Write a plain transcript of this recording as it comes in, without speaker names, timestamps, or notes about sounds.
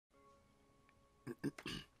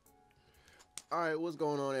Alright, what's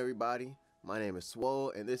going on, everybody? My name is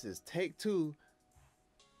Swole, and this is take two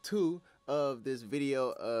of this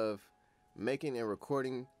video of making a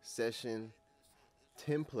recording session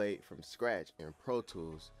template from scratch in Pro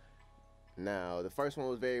Tools. Now, the first one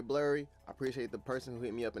was very blurry. I appreciate the person who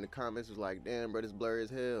hit me up in the comments was like, damn bro, this blurry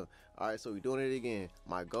as hell. Alright, so we're doing it again.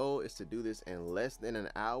 My goal is to do this in less than an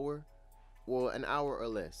hour. Well, an hour or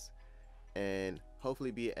less. And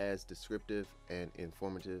hopefully be as descriptive and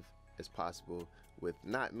informative as possible with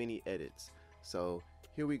not many edits. So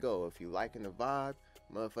here we go. If you liking the vibe,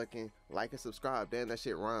 motherfucking like and subscribe. Damn, that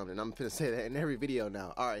shit rhymed, and I'm gonna say that in every video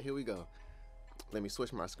now. All right, here we go. Let me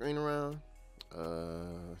switch my screen around.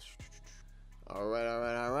 All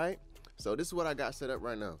right. So this is what I got set up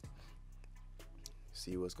right now.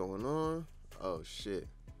 See what's going on. Oh shit,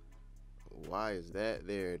 why is that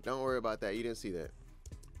there? Don't worry about that, you didn't see that.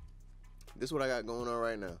 This is what I got going on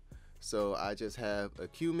right now. So I just have a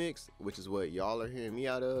Q mix, which is what y'all are hearing me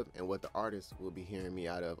out of and what the artist will be hearing me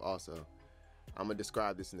out of also. I'm gonna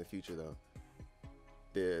describe this in the future though.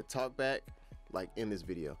 The talkback, like in this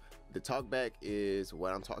video, the talkback is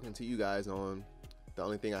what I'm talking to you guys on. The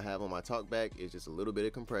only thing I have on my talkback is just a little bit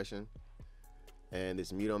of compression and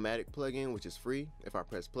this Numeric plugin, which is free. If I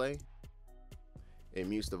press play, it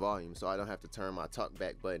mutes the volume, so I don't have to turn my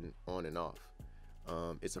talkback button on and off.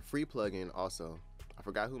 It's a free plugin also. I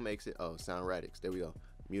forgot who makes it. Oh, Soundradix. There we go.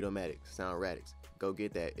 Numeric, Soundradix. Go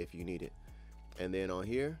get that if you need it. And then on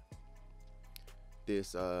here,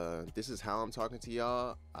 this is how I'm talking to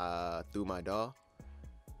y'all through my DAW.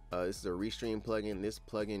 This is a Restream plugin. This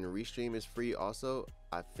plugin Restream is free also.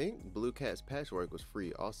 I think Blue Cat's Patchwork was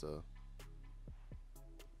free also.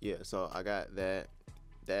 Yeah, so I got that.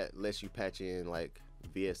 That lets you patch in like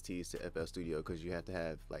VSTs to FL Studio because you have to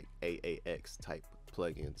have like AAX type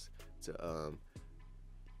plugins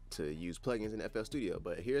to use plugins in FL Studio.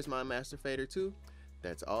 But here's my master fader too.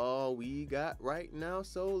 That's all we got right now,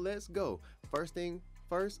 so let's go. First thing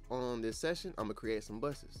first, on this session I'm gonna create some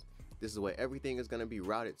buses. This is where everything is gonna be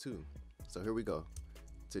routed to. So here we go.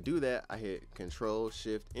 To do that, I hit Ctrl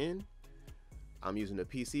Shift N. I'm using a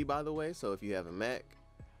PC, by the way, so if you have a Mac,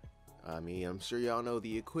 I mean, I'm sure y'all know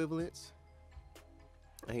the equivalents.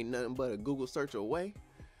 Ain't nothing but a Google search away.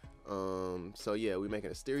 So yeah, we're making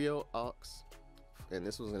a stereo aux, and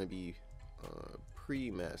this one's gonna be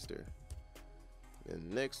pre-master. The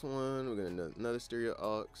next one, we're gonna do another stereo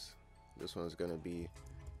aux. This one's gonna be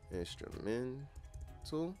instrumental.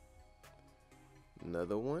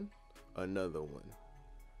 Another one.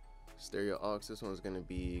 Stereo aux. This one's gonna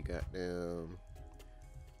be goddamn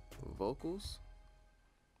vocals.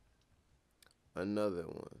 Another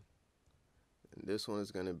one. And this one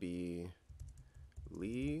is gonna be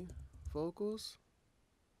lead vocals.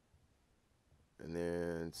 And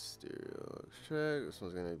then stereo track. This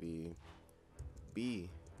one's gonna be B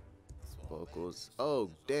vocals. Oh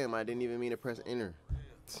damn, I didn't even mean to press enter.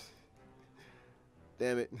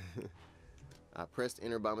 Damn it. I pressed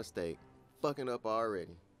enter by mistake. Fucking up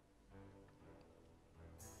already.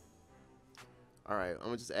 Alright, I'm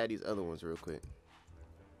gonna just add these other ones real quick.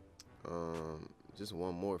 Just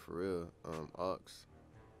one more for real. Auxes.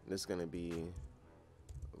 This is gonna be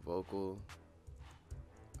vocal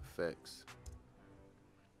effects.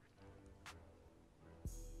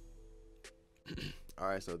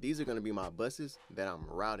 Alright, so these are gonna be my buses that I'm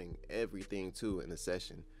routing everything to in the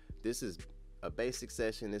session. This is a basic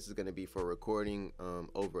session. This is gonna be for recording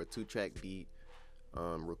over a 2-track beat,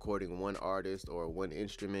 recording one artist or one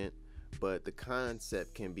instrument. But the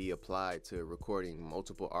concept can be applied to recording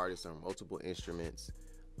multiple artists or multiple instruments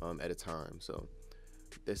at a time. So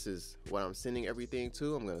this is what I'm sending everything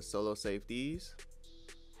to. I'm gonna solo save these.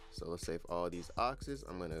 Solo save all these auxes.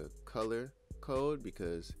 I'm gonna color code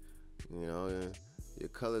because, you know, your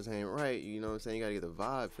colors ain't right. You know what I'm saying? You gotta get the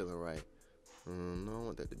vibe feeling right. I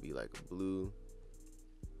want that to be like a blue.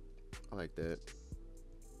 I like that.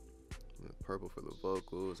 And purple for the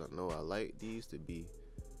vocals. I know I like these to be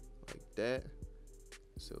like that.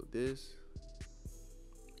 So this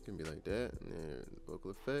can be like that, and then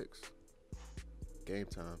vocal effects, game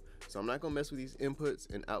time. So I'm not gonna mess with these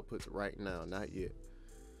inputs and outputs right now, not yet.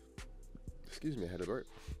 Excuse me, I had a burp.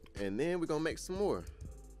 And then we're gonna make some more.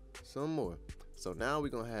 So now we're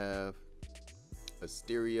gonna have a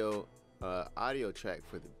stereo audio track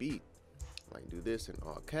for the beat. I can do this in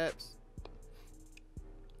all caps.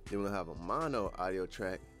 Then we're gonna have a mono audio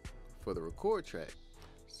track for the record track.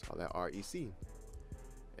 All that REC.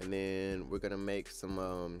 And then we're gonna make some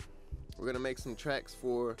tracks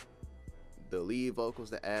for the lead vocals,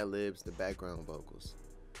 the Adlibs, the background vocals,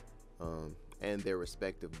 and their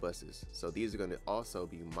respective buses. So these are gonna also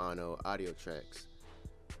be mono audio tracks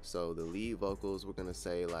So the lead vocals, we're gonna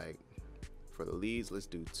say like, for the leads, let's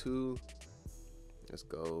do 2. Let's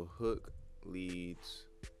go hook, leads,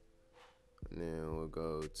 and then we'll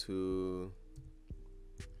go 2,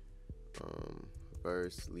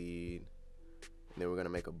 verse, lead, and then we're gonna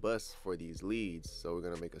make a bus for these leads. So we're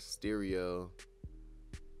gonna make a stereo.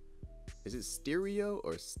 Is it stereo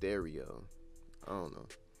or stereo? I don't know.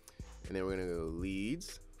 And then we're gonna go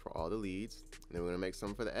leads for all the leads, and then we're gonna make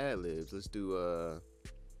some for the ad-libs. Let's do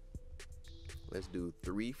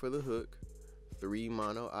 3 for the hook, 3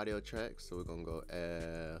 mono audio tracks. So we're gonna go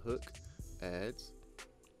hook, ads,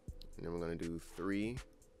 and then we're gonna do 3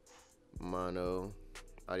 mono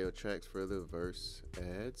audio tracks for the verse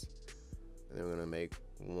ads, and then we're gonna make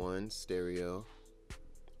 1 stereo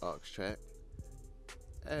aux track,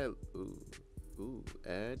 ad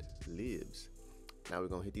libs. Now we're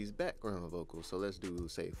gonna hit these background vocals. So let's do,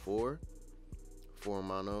 say, 4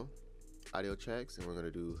 mono audio tracks, and we're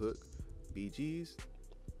gonna do hook, BGs,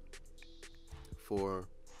 4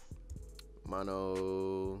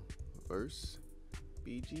 mono verse,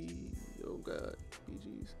 BG, oh god,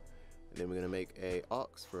 BGs. And then we're gonna make a aux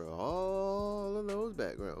for all of those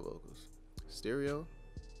background vocals. Stereo,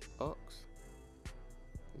 aux.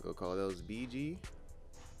 We'll go call those BG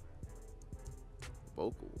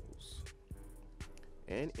vocals.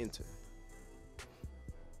 And enter.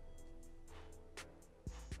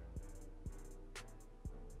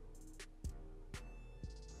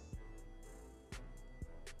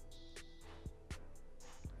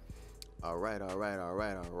 All right.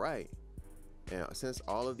 Now, since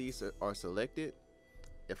all of these are selected,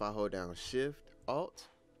 if I hold down Shift, Alt,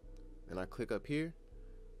 and I click up here,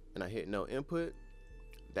 and I hit no input,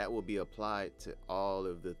 that will be applied to all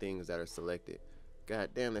of the things that are selected.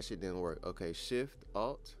 God damn, that shit didn't work. Okay, Shift,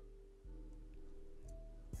 Alt.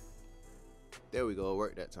 There we go, it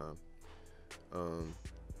worked that time.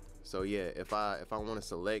 So yeah, if I want to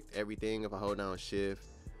select everything, if I hold down Shift,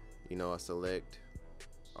 you know, I select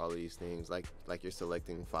all of these things like you're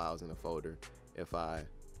selecting files in a folder. If I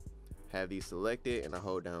have these selected and I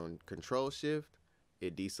hold down Control Shift,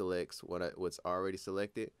 it deselects what's already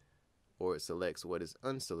selected, or it selects what is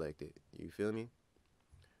unselected. You feel me?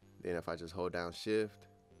 Then if I just hold down Shift,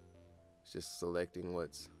 it's just selecting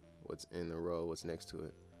what's in the row, what's next to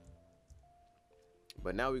it.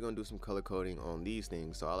 But now we're gonna do some color coding on these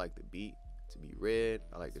things. So I like the beat to be red.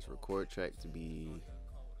 I like this record track to be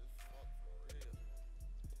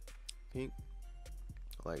pink.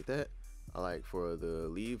 I like that. I like for the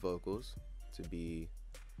lead vocals to be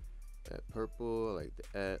that purple. I like the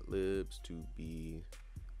ad-libs to be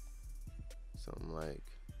something like,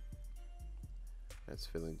 that's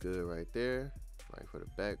feeling good right there. I like for the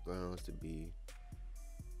backgrounds to be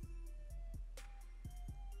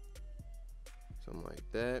something like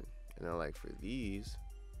that. And I like for these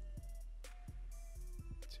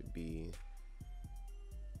to be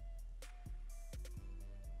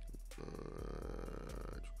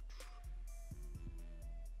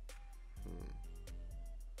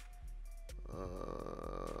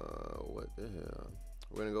what the hell?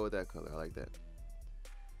 We're gonna go with that color. I like that.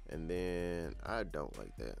 And then I don't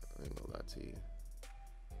like that. I ain't gonna lie to you.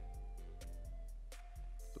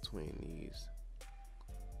 Between these,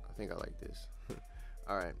 I think I like this.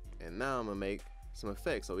 All right, and now I'm gonna make some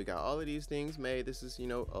effects. So we got all of these things made. This is, you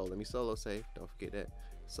know, oh, let me solo save. Don't forget that.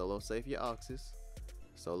 Solo save your Auxes.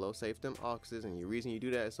 Solo save them Auxes, and the reason you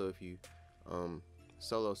do that is so if you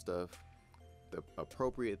solo stuff, the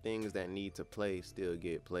appropriate things that need to play still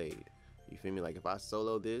get played. You feel me? Like if I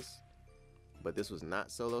solo this, but this was not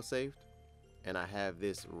solo saved, and I have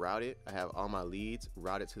this routed, I have all my leads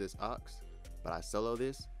routed to this aux, but I solo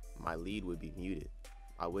this, my lead would be muted.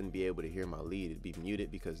 I wouldn't be able to hear my lead. It'd be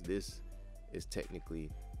muted because this is technically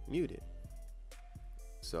muted.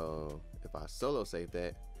 So if I solo save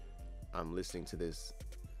that, I'm listening to this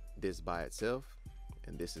by itself,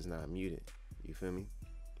 and this is not muted. You feel me?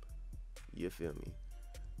 You feel me?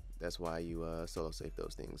 That's why you solo save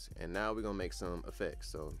those things. And now we're gonna make some effects.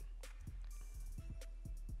 So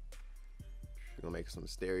we're gonna make some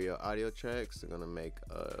stereo audio tracks. We're gonna make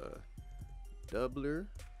a doubler,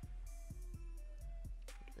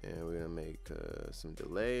 and we're gonna make some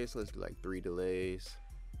delays. So let's do like 3 delays.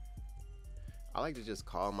 I like to just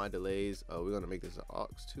call my delays. We're gonna make this an aux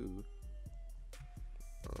too.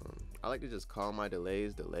 I like to just call my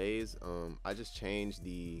delays. I just changed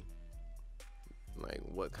the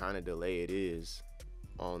what kind of delay it is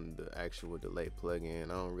on the actual delay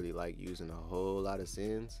plugin. I don't really like using a whole lot of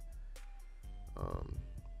sends,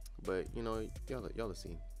 but you know, y'all will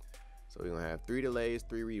see. So we're gonna have 3 delays,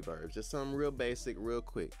 3 reverbs, just something real basic, real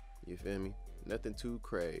quick. You feel me? Nothing too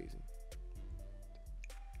crazy.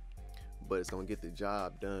 but it's gonna get the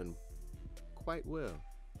job done quite well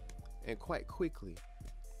and quite quickly.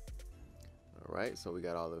 All right, so we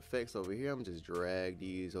got all the effects over here. I'm just drag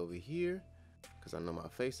these over here because I know my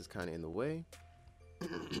face is kind of in the way.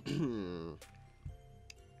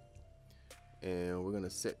 And we're gonna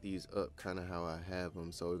set these up kind of how I have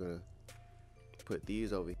them. So we're gonna put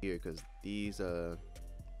these over here because these I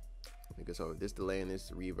guess over this delay and this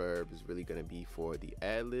reverb is really gonna be for the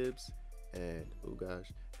ad-libs and oh gosh,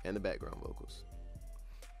 and the background vocals.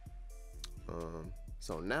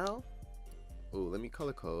 So now, oh, let me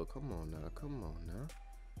color code. Come on now, come on now.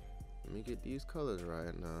 Let me get these colors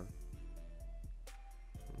right now.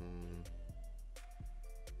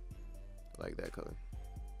 Like that color.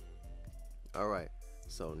 All right,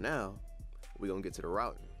 so now we're gonna get to the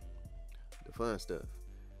routing, the fun stuff.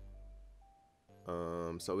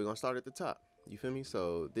 So we're gonna start at the top. You feel me?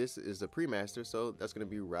 So this is the pre-master, so that's gonna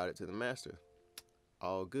be routed to the master.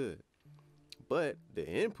 All good. But the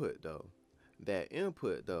input though, that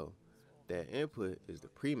input is the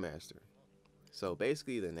pre-master. So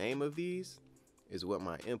basically the name of these is what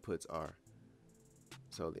my inputs are.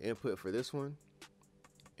 So the input for this one,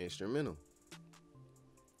 instrumental.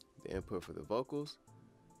 The input for the vocals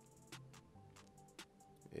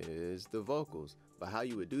is the vocals. But how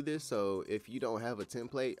you would do this, so if you don't have a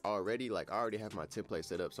template already, like I already have my template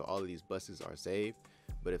set up, so all of these buses are saved.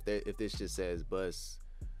 But if this just says bus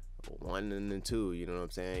 1 and then 2, you know what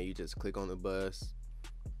I'm saying? You just click on the bus,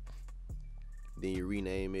 then you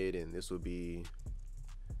rename it, and this would be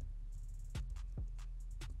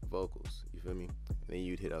vocals. You feel me? And then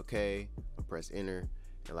you'd hit OK, press enter,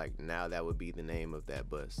 and like now that would be the name of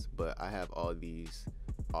that bus. But I have all these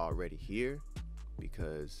already here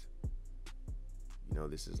because you know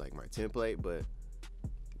this is like my template. But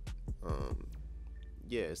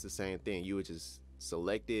yeah, it's the same thing. You would just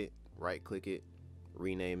select it, right click it,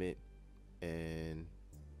 rename it, and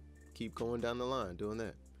keep going down the line doing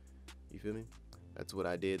that. You feel me? That's what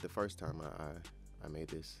I did the first time I made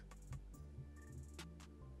this,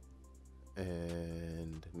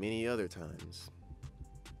 and many other times,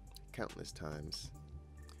 countless times.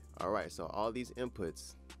 All right, so all these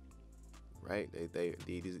inputs, right?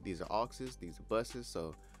 These are Auxes, these are buses.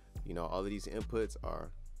 So you know all of these inputs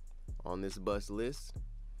are on this bus list,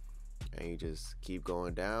 and you just keep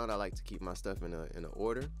going down. I like to keep my stuff in a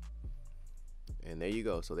order, and there you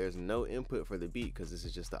go. So there's no input for the beat because this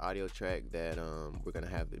is just the audio track that we're gonna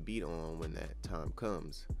have the beat on when that time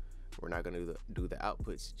comes. We're not gonna do the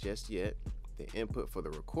outputs just yet. The input for the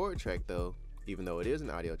record track though, even though it is an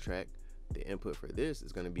audio track, the input for this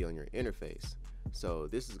is gonna be on your interface. So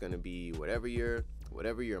this is gonna be whatever your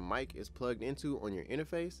mic is plugged into on your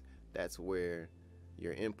interface, that's where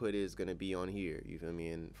your input is gonna be on here. You feel me?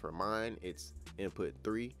 And for mine, it's input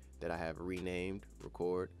 3 that I have renamed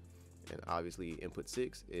record, and obviously input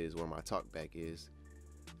 6 is where my talkback is.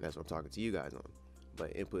 And that's what I'm talking to you guys on.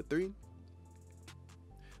 But input 3,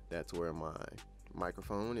 that's where my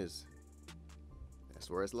microphone is. That's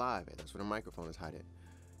where it's live at. That's where the microphone is hot at.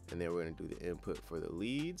 And then we're gonna do the input for the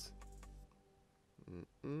leads.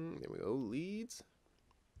 There we go, leads.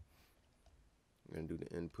 We're gonna do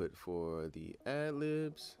the input for the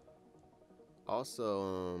ad-libs.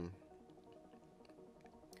 Also,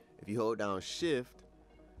 if you hold down shift,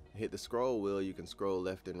 hit the scroll wheel, you can scroll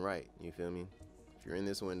left and right. You feel me? If you're in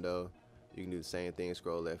this window, you can do the same thing,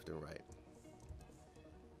 scroll left and right.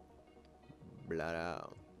 Blah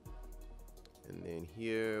out. And then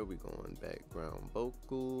here we going background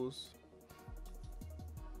vocals,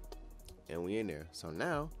 and we in there. So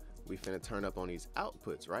now we finna turn up on these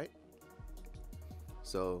outputs, right?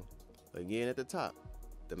 So again at the top,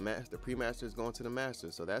 the pre-master is going to the master,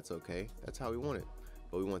 so that's okay. That's how we want it.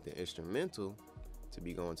 But we want the instrumental to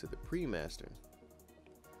be going to the pre-master.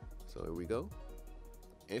 So here we go.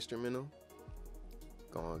 Instrumental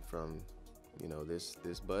going from, you know, this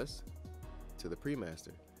bus to the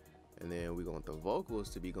pre-master. And then we want the vocals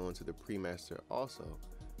to be going to the pre-master also.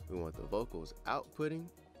 We want the vocals outputting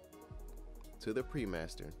to the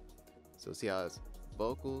pre-master. So see how it's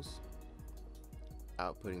vocals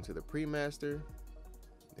outputting to the pre-master,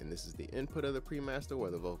 and this is the input of the pre-master where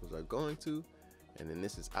the vocals are going to, and then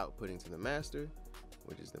this is outputting to the master,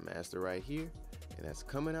 which is the master right here, and that's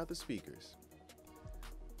coming out the speakers.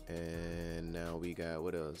 And now we got,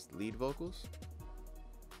 what else? Lead vocals.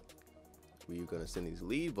 We're gonna send these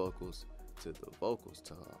lead vocals to the vocals,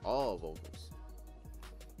 to all vocals,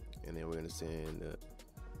 and then we're gonna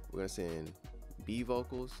send B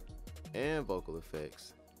vocals and vocal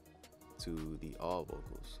effects to the all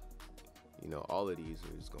vocals. You know, all of these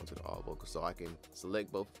are just going to the all vocals. So I can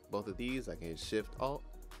select both of these. I can hit Shift Alt,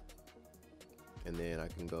 and then I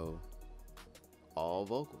can go all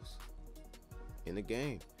vocals in the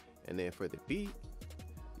game. And then for the beat,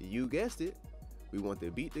 you guessed it, we want the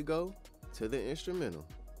beat to go to the instrumental.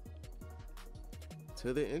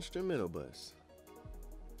 To the instrumental bus.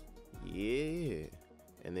 Yeah.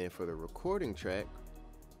 And then for the recording track,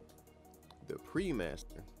 the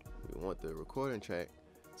pre-master, we want the recording track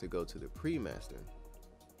to go to the pre-master.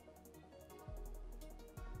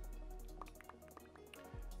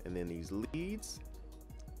 And then these leads,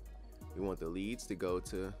 we want the leads to go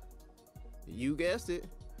to, you guessed it,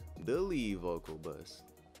 the lead vocal bus.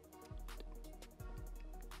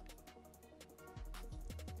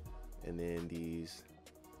 And then these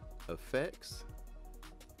effects,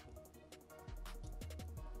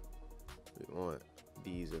 we want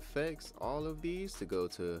these effects, all of these, to go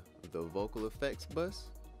to the vocal effects bus.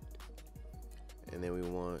 And then we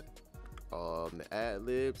want the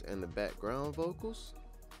ad-libs and the background vocals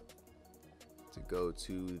to go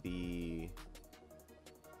to the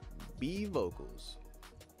B vocals.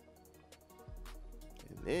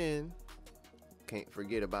 And then, can't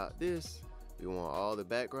forget about this, we want all the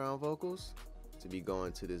background vocals to be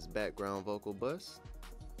going to this background vocal bus.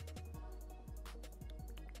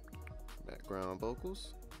 Background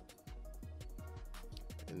vocals.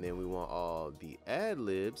 And then we want all the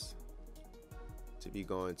ad-libs to be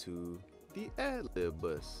going to the ad-lib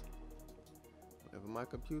bus. Whenever my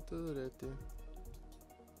computer, that thing.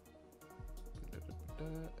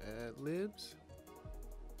 Ad-libs.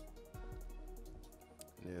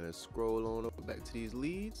 And then let's scroll on up back to these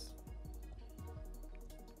leads.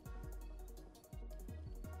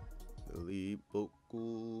 The lead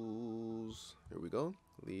vocals. Here we go.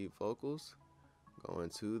 Lead vocals going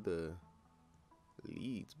to the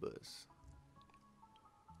leads bus.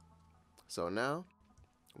 So now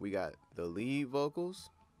we got the lead vocals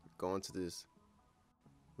going to this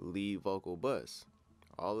lead vocal bus.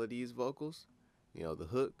 All of these vocals, you know, the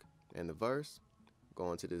hook and the verse,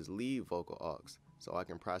 going to this lead vocal aux. So I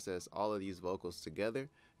can process all of these vocals together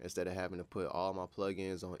instead of having to put all my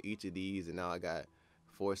plugins on each of these, and now I got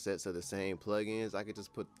 4 sets of the same plugins. I could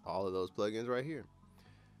just put all of those plugins right here.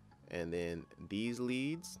 And then these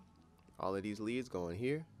leads, all of these leads going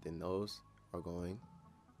here, then those are going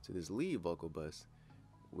to this lead vocal bus,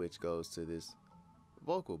 which goes to this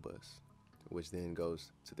vocal bus, which then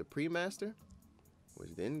goes to the pre-master,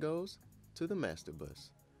 which then goes to the master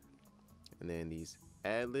bus. And then these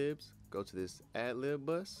ad-libs go to this ad-lib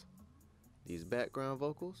bus. These background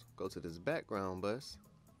vocals go to this background bus.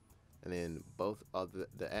 And then both of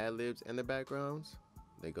the ad-libs and the backgrounds,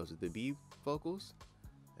 they go to the B vocals.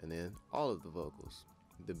 And then all of the vocals.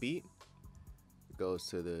 The beat goes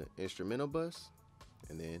to the instrumental bus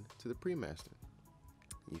and then to the pre-master.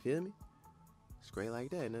 You feel me? Straight like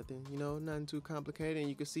that, nothing, you know, nothing too complicated. And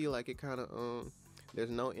you can see like it kind of, there's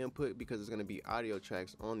no input because it's gonna be audio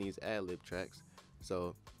tracks on these ad-lib tracks.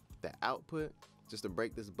 So the output, just to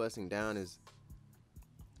break this busing down, is,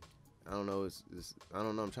 I don't know, I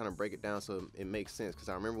don't know, I'm trying to break it down so it makes sense, because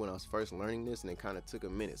I remember when I was first learning this and it kind of took a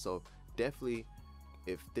minute. So definitely,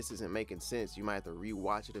 if this isn't making sense, you might have to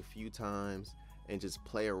rewatch it a few times and just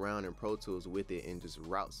play around in Pro Tools with it and just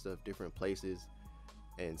route stuff different places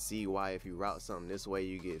and see why if you route something this way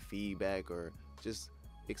you get feedback, or just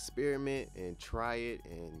experiment and try it,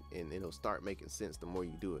 and it'll start making sense the more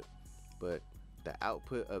you do it. But the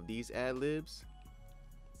output of these ad-libs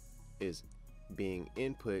is being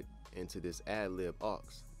input into this ad-lib aux,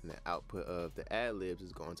 and the output of the ad-libs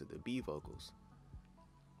is going to the B vocals.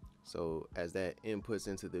 So as that inputs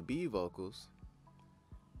into the B vocals,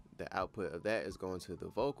 the output of that is going to the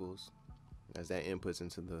vocals. As that inputs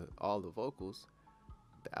into all the vocals,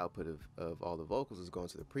 the output of all the vocals is going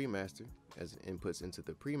to the pre-master. As it inputs into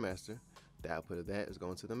the pre-master, the output of that is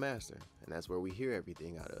going to the master. And that's where we hear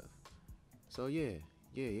everything out of. So yeah.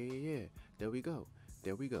 There we go.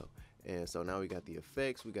 And so now we got the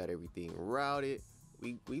effects, we got everything routed.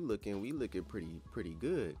 We looking pretty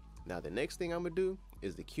good. Now the next thing I'm gonna do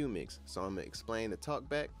is the Q mix. So I'm gonna explain the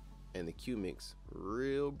talkback and the Q mix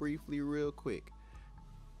real briefly, real quick.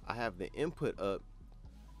 I have the input up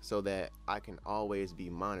so that I can always be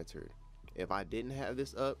monitored. If I didn't have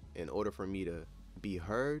this up, in order for me to be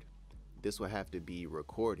heard, this would have to be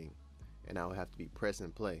recording, and I would have to be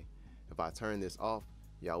pressing play. If I turn this off,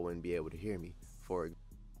 y'all wouldn't be able to hear me.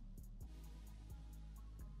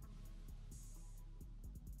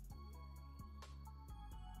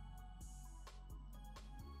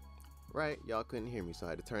 Right, y'all couldn't hear me, so I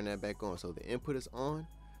had to turn that back on. So the input is on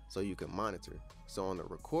so you can monitor. So on the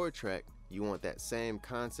record track, you want that same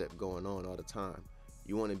concept going on all the time.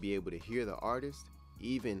 You want to be able to hear the artist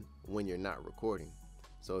even when you're not recording.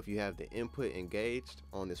 So if you have the input engaged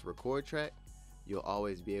on this record track, you'll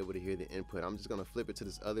always be able to hear the input. I'm just gonna flip it to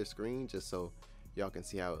this other screen just so y'all can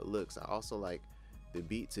see how it looks. I also like the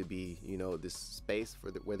beat to be, you know, this space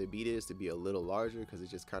for where the beat is to be a little larger, because it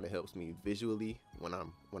just kind of helps me visually when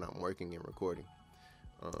I'm working and recording.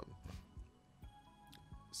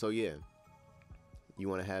 So yeah, you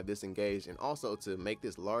want to have this engaged, and also to make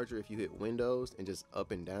this larger, if you hit Windows and just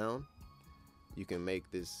up and down, you can make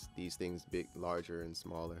these things big, larger and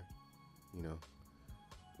smaller, you know,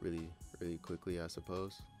 really quickly, I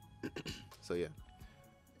suppose. So yeah,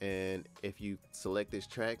 and if you select this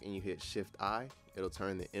track and you hit Shift I, it'll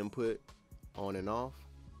turn the input on and off.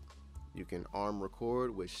 You can arm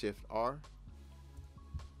record with Shift R,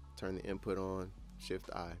 turn the input on. Shift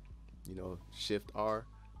I, you know, Shift R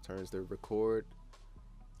turns the record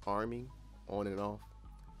arming on and off,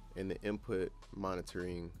 and the input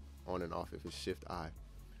monitoring on and off if it's Shift I.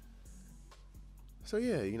 So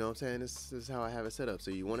yeah, you know what I'm saying, this is how I have it set up.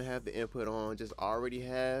 So you want to have the input on, just already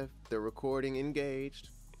have the recording engaged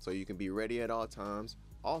so you can be ready at all times.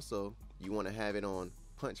 Also, you want to have it on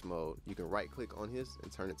punch mode. You can right click on his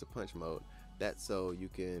and turn it to punch mode. That's so you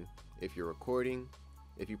can, if you're recording,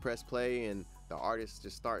 if you press play and the artist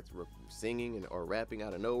just starts singing or rapping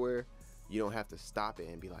out of nowhere, you don't have to stop it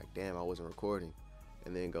and be like, damn, I wasn't recording,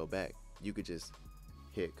 and then go back. You could just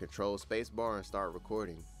hit Control Space Bar and start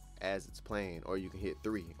recording as it's playing, or you can hit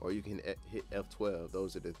 3, or you can hit F12.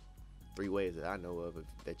 Those are the 3 ways that I know of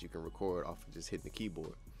that you can record off of just hitting the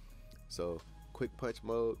keyboard. So quick punch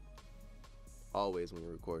mode, always when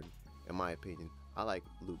you're recording, in my opinion. I like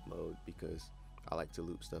loop mode because I like to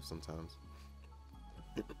loop stuff sometimes.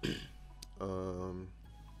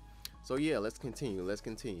 So yeah, let's continue.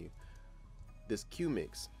 This Q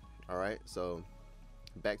mix. All right, so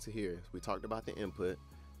back to here. We talked about the input,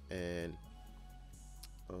 and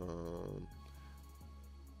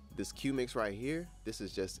this Q mix right here, this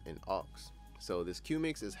is just an aux. So this Q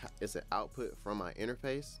mix is an output from my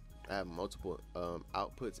interface. I have multiple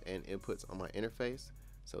outputs and inputs on my interface.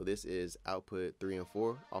 So this is output 3 and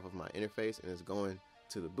 4 off of my interface, and it's going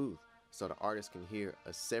to the booth, so the artist can hear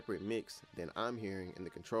a separate mix than I'm hearing in the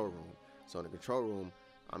control room. So in the control room,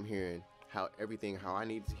 I'm hearing how I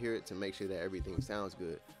need to hear it to make sure that everything sounds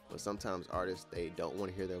good. But sometimes artists, they don't want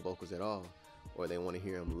to hear their vocals at all, or they want to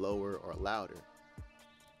hear them lower or louder.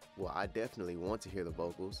 Well, I definitely want to hear the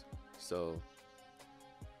vocals, so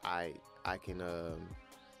I can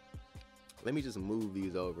let me just move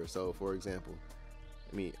these over. So for example,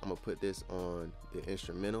 I'm gonna put this on the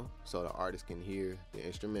instrumental so the artist can hear the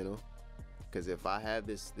instrumental. Because if I have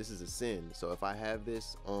this is a sin. So if I have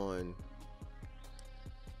this on,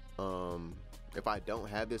 if I don't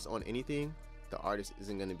have this on anything, the artist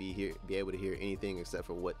isn't gonna be able to hear anything except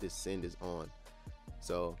for what this send is on.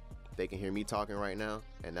 So they can hear me talking right now,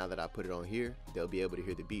 and now that I put it on here, they'll be able to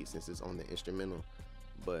hear the beat since it's on the instrumental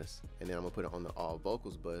bus. And then I'm gonna put it on the all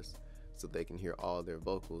vocals bus so they can hear all their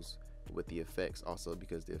vocals with the effects also,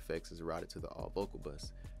 because the effects is routed to the all vocal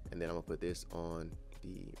bus. And then I'm gonna put this on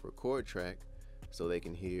the record track so they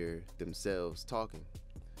can hear themselves talking.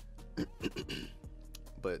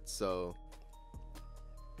 But so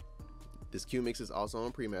this Q mix is also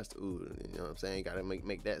on pre-master. Ooh, you know what I'm saying? Gotta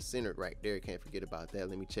make that centered right there. Can't forget about that.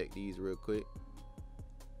 Let me check these real quick.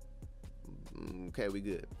 Okay, we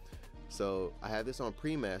good. So I have this on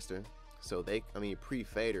pre-master, so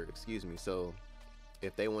pre-fader, excuse me. So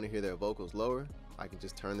if they want to hear their vocals lower, I can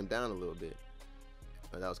just turn them down a little bit.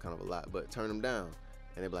 That was kind of a lot, but turn them down,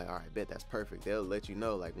 and they'll be like, all right, bet, that's perfect. They'll let you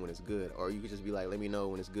know like when it's good, or you could just be like, let me know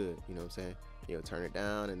when it's good. You know what I'm saying? You'll turn it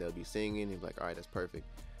down, and they'll be singing, and be like, all right, that's perfect,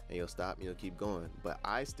 and you'll stop, and you'll keep going. But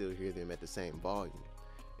I still hear them at the same volume.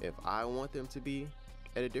 If I want them to be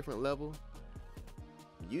at a different level,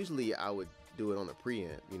 usually I would do it on the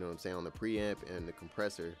preamp. You know what I'm saying? On the preamp and the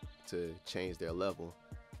compressor to change their level.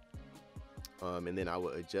 And then I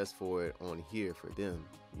would adjust for it on here for them.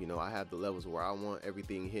 You know, I have the levels where I want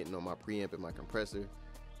everything hitting on my preamp and my compressor,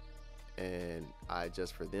 and I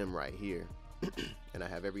adjust for them right here. And I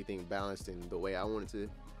have everything balanced in the way I want it to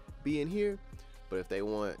be in here. But if they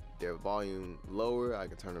want their volume lower, I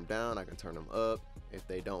can turn them down, I can turn them up. If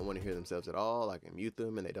they don't want to hear themselves at all, I can mute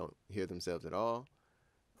them and they don't hear themselves at all.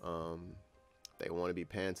 They want to be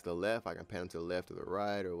panned to the left, I can pan them to the left or the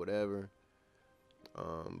right or whatever.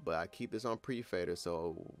 But I keep this on pre-fader,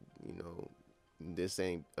 so you know this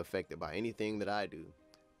ain't affected by anything that I do.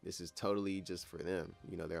 This is totally just for them,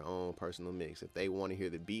 you know, their own personal mix. If they want to hear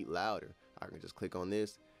the beat louder, I can just click on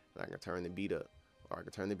this and I can turn the beat up, or I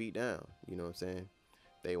can turn the beat down. You know what I'm saying?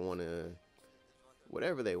 They want to,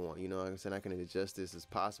 whatever they want, you know. Like I said, I can adjust this as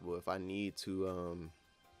possible. If I need to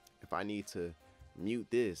mute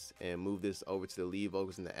this and move this over to the lead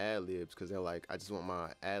vocals and the Adlibs, because they're like, I just want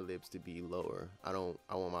my Adlibs to be lower. I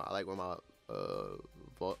like where my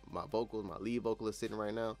my vocals, my lead vocal is sitting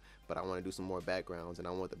right now, but I want to do some more backgrounds, and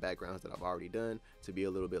I want the backgrounds that I've already done to be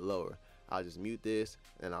a little bit lower. I'll just mute this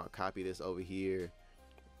and I'll copy this over here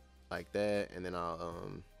like that, and then I'll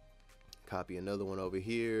copy another one over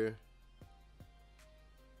here.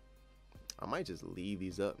 I might just leave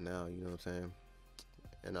these up now, you know what I'm saying?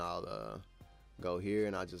 And I'll go here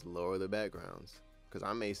and I'll just lower the backgrounds, because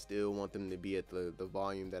I may still want them to be at the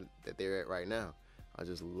volume that they're at right now. I'll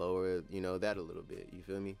just lower, you know, that a little bit, you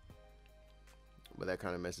feel me? But that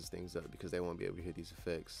kind of messes things up because they won't be able to hear these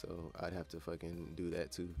effects, so I'd have to fucking do that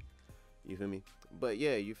too, you feel me? But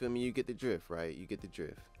yeah, you feel me? You get the drift, right? You get the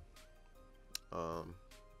drift.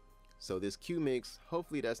 So this Q mix,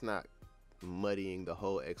 hopefully that's not muddying the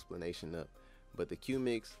whole explanation up, but the Q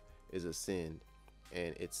mix is a send,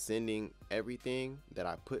 and it's sending everything that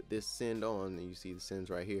I put this send on, and you see the sends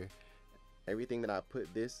right here. Everything that I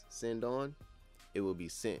put this send on, it will be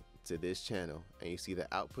sent to this channel, and you see the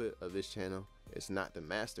output of this channel, it's not the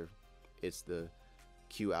master, it's the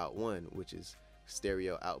Q out 1, which is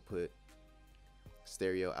stereo output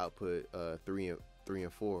 3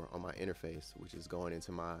 and 4 on my interface, which is going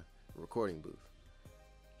into my recording booth.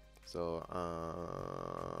 So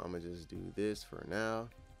I'm gonna just do this for now.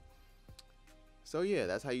 So yeah,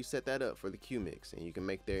 that's how you set that up for the Q mix, and you can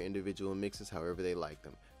make their individual mixes however they like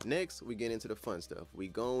them. Next, we get into the fun stuff. We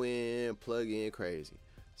go in, plug in crazy.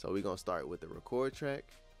 So we're gonna start with the record track.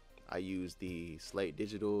 I use the Slate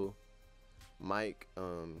Digital mic,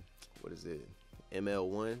 what is it,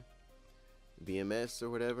 ML1 VMS or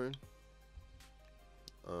whatever.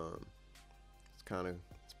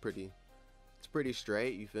 It's pretty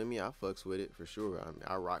straight, you feel me? I fucks with it for sure.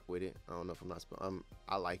 I rock with it. I don't know if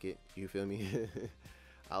I like it, you feel me?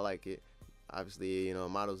 I like it. Obviously, you know,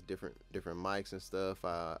 models different mics and stuff.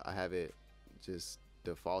 I have it just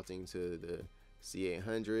defaulting to the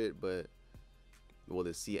C800, but well,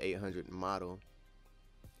 the C800 model,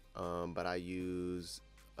 but I use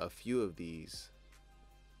a few of these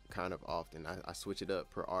kind of often. I switch it up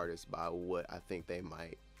per artist by what I think they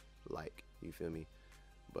might like, you feel me?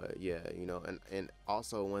 But yeah, you know, and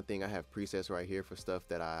also one thing, I have presets right here for stuff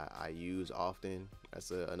that I use often.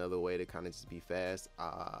 That's another way to kind of just be fast.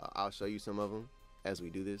 I'll show you some of them as we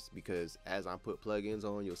do this, because as I put plugins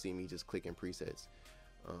on, you'll see me just clicking presets.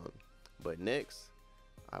 But next,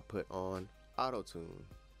 I put on auto tune.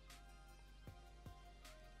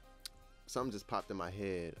 Something just popped in my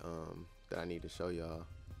head that I need to show y'all.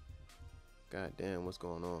 God damn, what's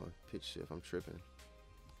going on? Pitch shift, I'm tripping.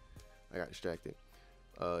 I got distracted.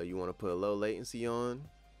 You want to put a low latency on.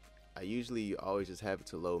 I usually always just have it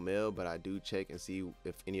to low mel, but I do check and see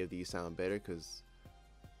if any of these sound better, because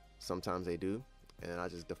sometimes they do. And I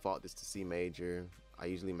just default this to C major. I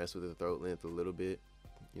usually mess with the throat length a little bit.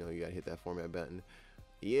 You know, you gotta hit that format button.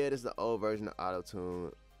 Yeah, this is the old version of auto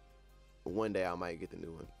tune. One day I might get the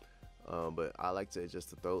new one, but I like to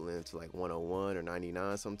adjust the throat length to like 101 or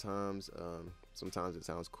 99 sometimes. Sometimes it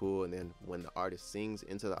sounds cool, and then when the artist sings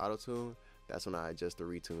into the auto tune, that's when I adjust the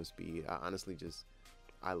retune speed. I honestly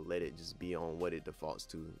I let it just be on what it defaults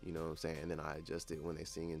to, you know what I'm saying, and then I adjust it when they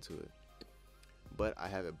sing into it. But I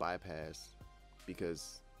have it bypassed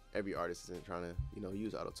because every artist isn't trying to, you know,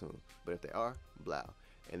 use auto-tune. But if they are, blah.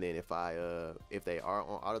 And then if they are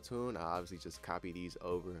on auto-tune, I obviously just copy these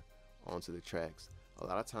over onto the tracks. A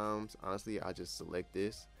lot of times, honestly, I just select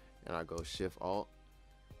this and I go Shift Alt,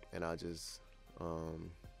 and I just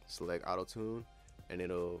select auto-tune, and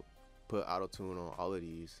it'll put auto-tune on all of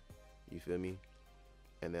these, you feel me?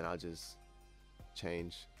 And then I'll just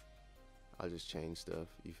change stuff,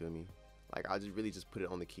 you feel me? Like, I'll just really just put it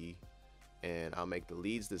on the key, and I'll make the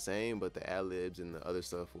leads the same, but the Adlibs and the other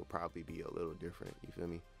stuff will probably be a little different, you feel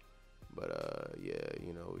me? But yeah,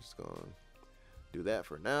 you know, we're just gonna do that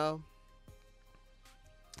for now.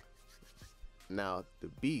 Now the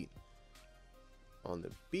beat, on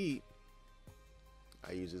the beat,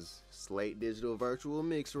 I use this Slate Digital Virtual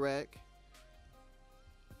Mix Rack,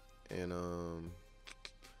 and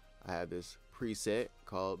I have this preset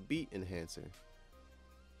called Beat Enhancer.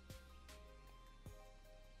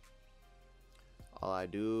 All I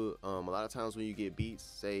do, a lot of times when you get beats,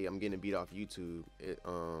 say I'm getting a beat off YouTube,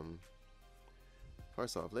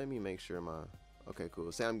 first off, let me make sure okay,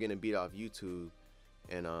 cool. Say I'm getting a beat off YouTube,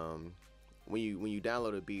 and when you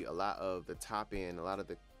download a beat, a lot of the top end, a lot of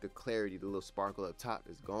the clarity, the little sparkle up top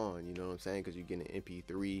is gone, you know what I'm saying? Because you're getting an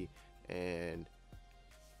MP3, and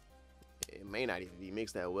it may not even be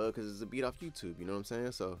mixed that well because it's a beat off YouTube, you know what I'm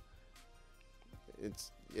saying? So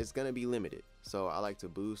it's gonna be limited. So I like to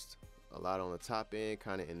boost a lot on the top end,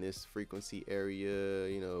 kind of in this frequency area,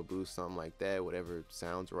 you know, boost something like that, whatever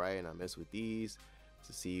sounds right. And I mess with these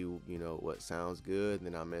to see, you know, what sounds good.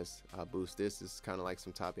 And then I boost this. It's kind of like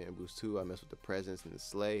some top end boost too. I mess with the presence and the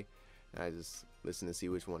slay, and I just listen to see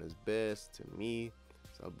which one is best to me.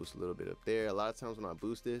 So I'll boost a little bit up there. A lot of times when I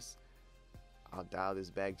boost this, I'll dial this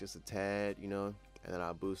back just a tad, you know, and then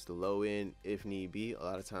I'll boost the low end if need be. A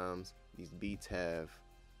lot of times these beats have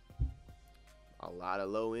a lot of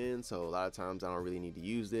low end, so a lot of times I don't really need to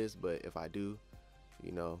use this, but if I do,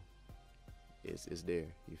 you know, it's there,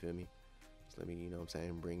 you feel me? So let me, you know what I'm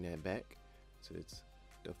saying, bring that back to its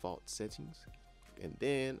default settings, and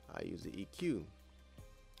then I use the EQ,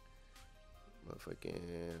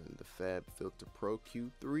 motherfucking the Fab Filter Pro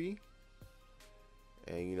Q3,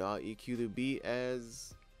 and you know, I'll EQ the beat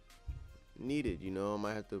as needed. You know, I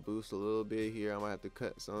might have to boost a little bit here, I might have to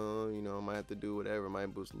cut some, you know, I might have to do whatever, I might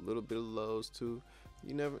boost a little bit of lows too.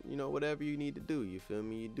 You never, you know, whatever you need to do, you feel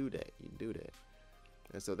me, you do that.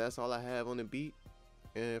 And so that's all I have on the beat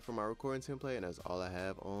and for my recording template, and that's all I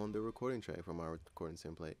have on the recording track for my recording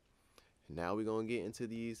template. And now we're gonna get into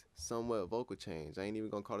these somewhat vocal chains. I ain't even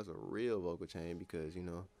gonna call this a real vocal chain because, you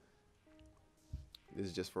know, this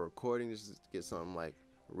is just for recording, just to get something like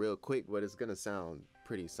real quick, but it's gonna sound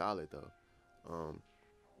pretty solid though.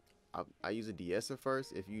 I use a de-esser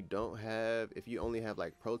first. If you only have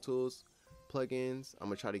like Pro Tools plugins, I'm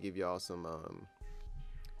gonna try to give y'all some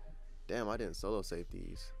damn, I didn't solo save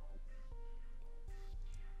these.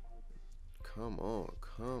 Come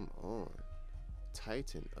on,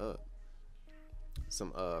 tighten up.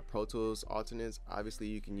 Some Pro Tools alternates. Obviously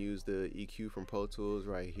you can use the EQ from Pro Tools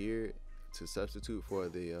right here to substitute for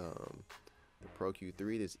the Pro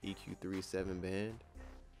Q3, this EQ3 7-band.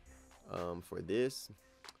 For this,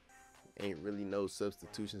 ain't really no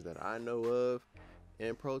substitutions that I know of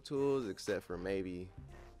in Pro Tools except for maybe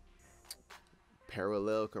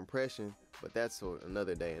parallel compression, but that's for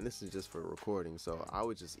another day, and this is just for recording. So I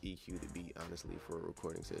would just EQ the beat honestly for a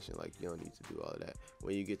recording session. Like, you don't need to do all of that.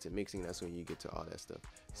 When you get to mixing, that's when you get to all that stuff.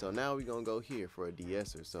 So now we're gonna go here for a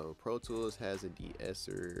de-esser. So Pro Tools has a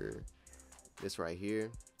de-esser, this right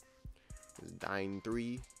here, this Dyne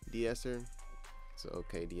 3 de-esser. It's an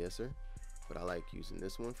okay de-esser, but I like using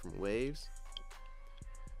this one from Waves.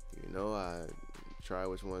 You know, I try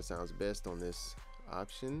which one sounds best on this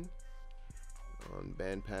option, on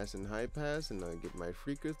band pass and high pass, and I get my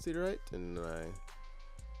frequency right, and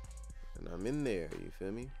I'm in there, you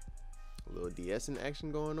feel me? A little de-essing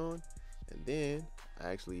action going on. And then I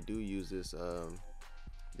actually do use this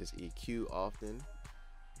this EQ often.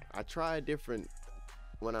 I try different,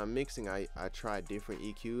 when I'm mixing, I try different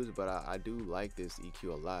EQs, but I do like this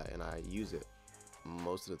EQ a lot, and I use it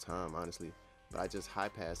most of the time honestly. But I just high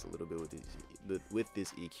pass a little bit with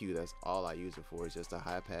this EQ. That's all I use it for, is just to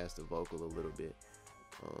high pass the vocal a little bit,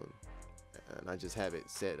 and I just have it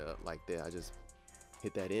set up like that. I just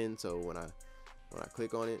hit that in, so when I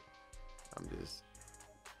click on it, I'm just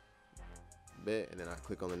bet, and then I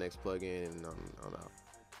click on the next plugin, and I'm out.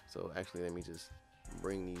 So actually, let me just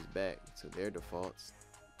bring these back to their defaults.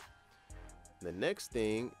 The next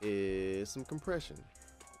thing is some compression.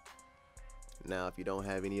 Now, if you don't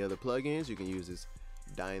have any other plugins, you can use this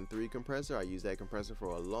Dyne 3 compressor. I use that compressor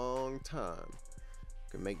for a long time.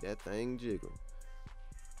 Can make that thing jiggle.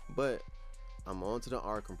 But I'm on to the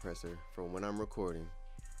R compressor for when I'm recording.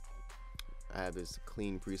 I have this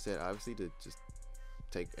clean preset, obviously, to just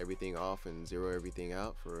take everything off and zero everything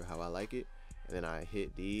out for how I like it. And then I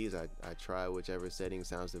hit these. I try whichever setting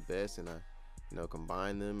sounds the best, and I, you know,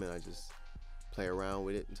 combine them, and I just play around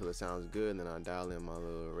with it until it sounds good, and then I dial in my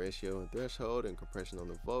little ratio and threshold and compression on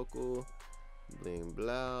the vocal, bling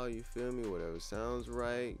blow, you feel me, whatever sounds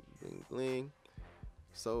right, bling bling,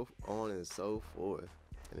 so on and so forth.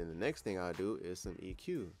 And then the next thing I do is some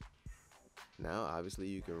EQ. Now obviously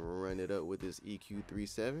you can run it up with this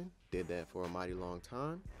EQ37, did that for a mighty long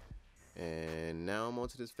time, and now I'm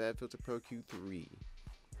onto this Fab Filter Pro Q3.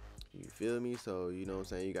 You feel me? So, you know what I'm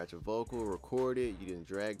saying, you got your vocal recorded, you didn't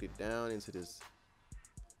drag it down into this,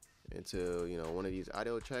 into, you know, one of these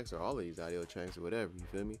audio tracks or all of these audio tracks or whatever, you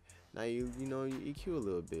feel me? Now you know, you EQ a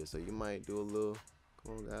little bit, so you might do a little,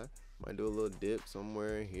 come on guys, might do a little dip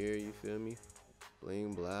somewhere in here, you feel me?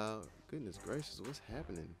 Bling blow, goodness gracious, what's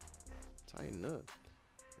happening? Tighten up.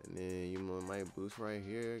 And then you might boost right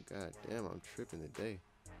here. God damn, I'm tripping today.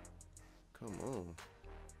 Come on.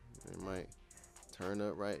 It might turn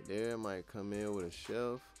up right there, might come in with a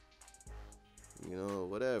shelf, you know,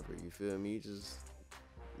 whatever, you feel me?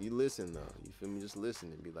 You listen though, you feel me? Just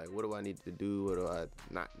listen and be like, what do I need to do, what do I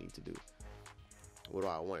not need to do, what do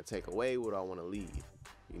I want to take away, what do I want to leave,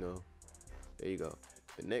 you know? There you go.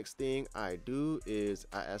 The next thing I do is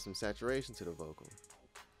I add some saturation to the vocal.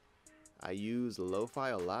 I use lo-fi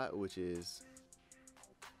a lot, which is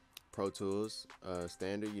Pro Tools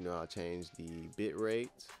standard. You know, I'll change the bit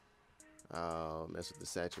rate, I'll mess with the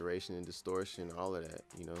saturation and distortion, all of that,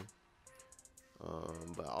 you know.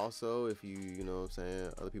 But also, if you know what I'm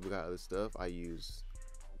saying, other people got other stuff, I use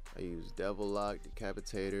Devil Lock,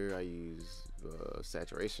 Decapitator, I use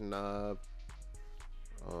saturation knob,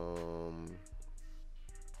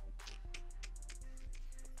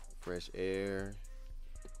 fresh air,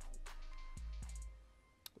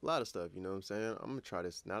 a lot of stuff, you know what I'm saying. I'm gonna try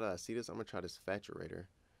this, now that I see this, I'm gonna try this Faturator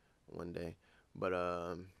one day. But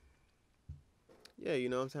yeah, you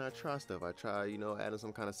know what I'm saying, I try stuff. I try, you know, adding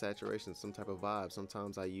some kind of saturation, some type of vibe.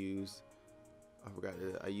 Sometimes I use,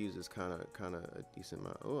 I use this kind of a decent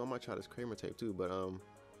amount. Oh, I might try this Kramer tape too, but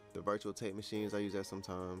the virtual tape machines, I use that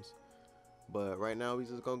sometimes. But right now we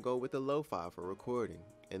just gonna go with the lo-fi for recording,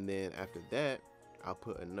 and then after that I'll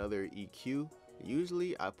put another EQ.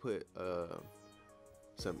 Usually I put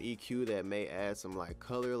some EQ that may add some like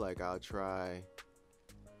color. Like I'll try,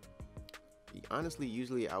 honestly,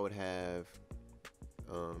 usually I would have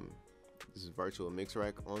this is virtual mix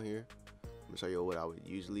rack on here. I'm gonna show you what I would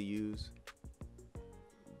usually use.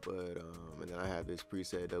 But and then I have this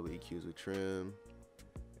preset double EQs with trim,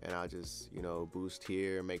 and I'll just, you know, boost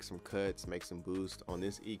here, make some cuts, make some boost on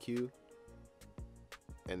this EQ,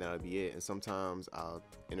 and that'll be it. And sometimes I'll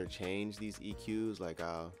interchange these EQs. Like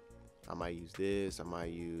I might use this, I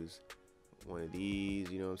might use one of these,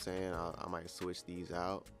 you know what I'm saying. I might switch these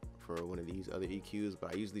out for one of these other EQs,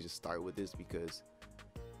 but I usually just start with this because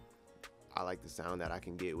I like the sound that I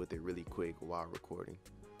can get with it really quick while recording.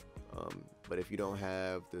 But if you don't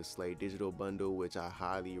have the Slate Digital bundle, which I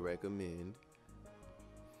highly recommend,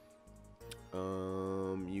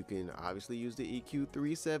 you can obviously use the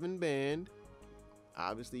EQ3 7 band,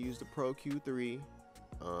 obviously use the Pro Q3.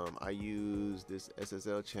 I use this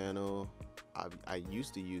SSL channel. I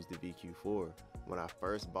used to use the VQ4. When I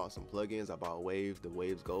first bought some plugins, I bought the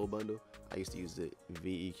Waves Gold bundle. I used to use the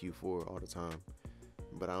VEQ4 all the time,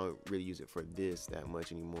 but I don't really use it for this that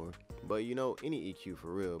much anymore. But you know, any EQ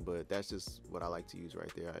for real, but that's just what I like to use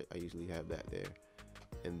right there. I usually have that there.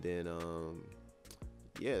 And then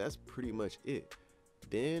yeah, that's pretty much it.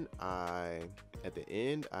 Then at the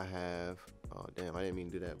end I have, oh damn, I didn't mean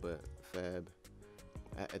to do that, but fab.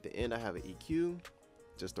 At the end I have an EQ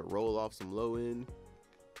just to roll off some low end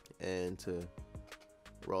and to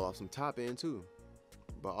roll off some top end too,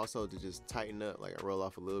 but also to just tighten up. Like I roll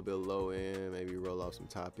off a little bit of low end, maybe roll off some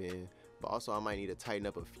top end, but also I might need to tighten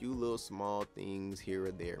up a few little small things here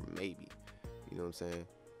or there, maybe, you know what I'm saying.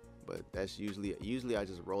 But that's usually I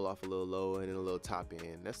just roll off a little low end and a little top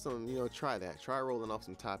end. That's something, you know, try rolling off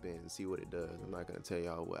some top end and see what it does. I'm not gonna tell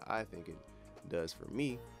y'all what I think it does for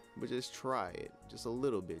me, but just try it just a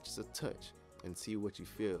little bit, just a touch, and see what you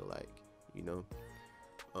feel like, you know.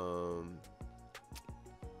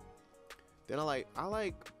 Then I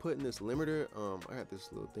like putting this limiter. I got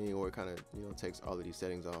this little thing where it kind of, you know, takes all of these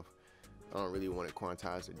settings off. I don't really want it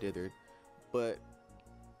quantized or dithered, but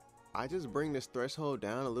I just bring this threshold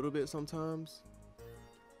down a little bit sometimes,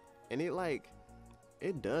 and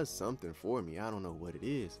it does something for me. I don't know what it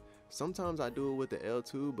is. Sometimes I do it with the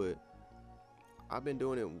L2, but I've been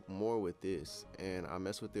doing it more with this, and I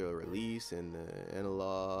mess with the release and the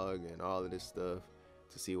analog and all of this stuff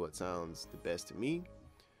to see what sounds the best to me.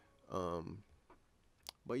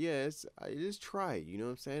 But yeah, I just try it, you know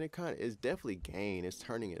what I'm saying. It's definitely gain, it's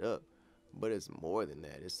turning it up, but it's more than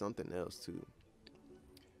that. It's something else too.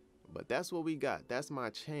 But that's what we got. That's my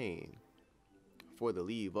chain for the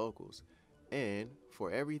lead vocals, and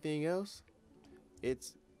for everything else,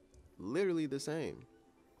 it's literally the same.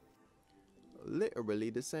 Literally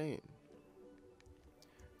the same.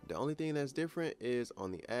 The only thing that's different is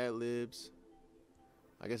on the Adlibs.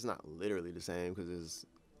 I guess not literally the same because there's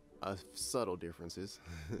subtle differences.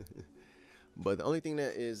 But the only thing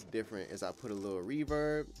that is different is I put a little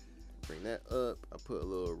reverb, bring that up. I put a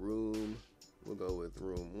little room. We'll go with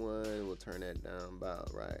room 1. We'll turn that down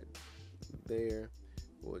about right there.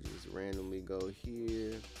 We'll just randomly go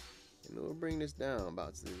here, and then we'll bring this down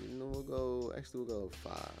about to, you know, we'll go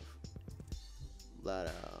 5. Blah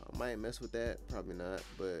out. Might mess with that, probably not,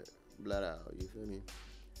 but blah out, you feel me?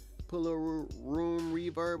 Put a little room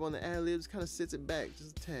reverb on the ad-libs, kind of sits it back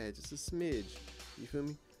just a tad, just a smidge, you feel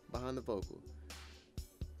me, behind the vocal.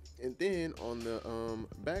 And then on the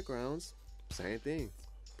backgrounds, same thing.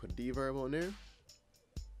 Put reverb on there,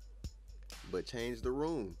 but change the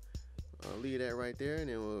room. I'll leave that right there, and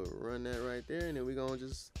then we'll run that right there, and then we're gonna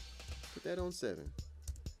just put that on 7.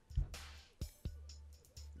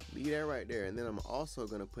 leave that right there. And then I'm also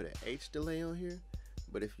gonna put an H delay on here.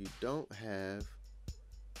 But if you don't have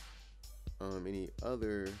any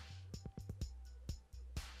other,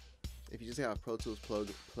 if you just have Pro Tools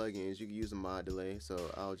plugins, you can use a mod delay.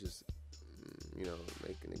 So I'll just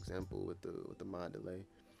make an example with the mod delay.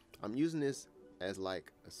 I'm using this as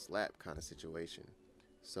like a slap kind of situation.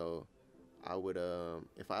 So I would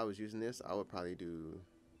if I was using this, I would probably do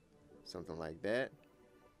something like that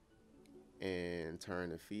and turn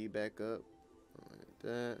the feedback up like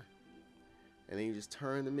that, and then you just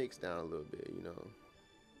turn the mix down a little bit,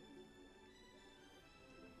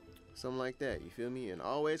 something like that, you feel me? And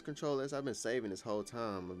always Control S. I've been saving this whole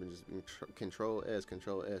time. I've been just Control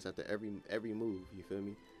S after every move, you feel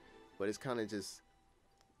me? But it's kind of just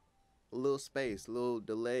a little space, little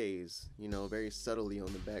delays, very subtly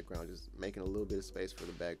on the background, just making a little bit of space for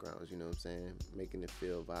the backgrounds, you know what I'm saying? Making it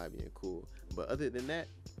feel vibey and cool. But other than that,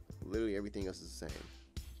 literally everything else is the same.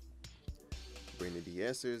 Bring the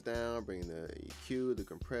de-essers down, bring the EQ, the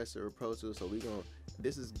compressor, Pro Tools. So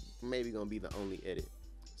this is maybe gonna be the only edit.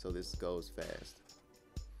 So this goes fast.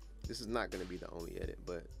 This is not gonna be the only edit,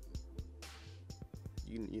 but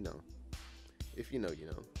you know, if you know, you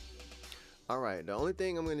know. All right, the only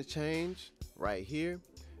thing I'm gonna change right here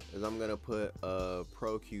is I'm gonna put a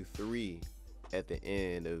Pro Q3 at the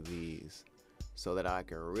end of these so that I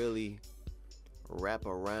can really wrap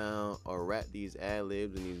around or wrap these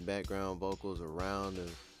ad-libs and these background vocals around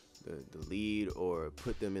the lead, or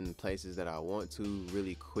put them in places that I want to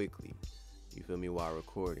really quickly, you feel me, while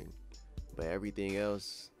recording. But everything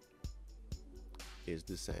else is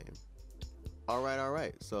the same. All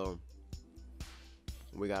right, so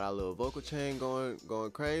we got our little vocal chain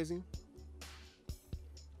going crazy.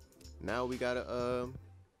 Now we gotta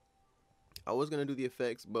I was gonna do the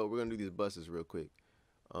effects, but we're gonna do these buses real quick.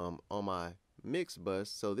 On my mix bus,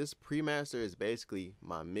 so this pre-master is basically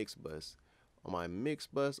my mix bus. On my mix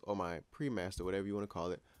bus or my pre-master, whatever you want to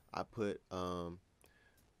call it, I put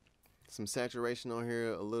some saturation on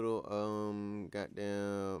here, a little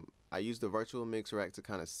goddamn, I use the virtual mix rack to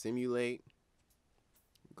kind of simulate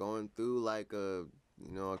going through like a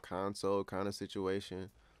a console kind of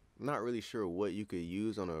situation. I'm not really sure what you could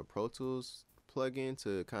use on a Pro Tools plugin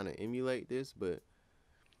to kind of emulate this, but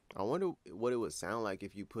I wonder what it would sound like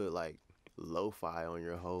if you put like lo-fi on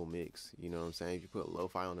your whole mix. You know what I'm saying? If you put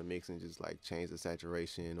lo-fi on the mix and just like change the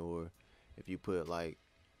saturation, or if you put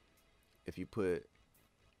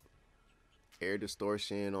air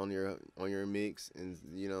distortion on your mix and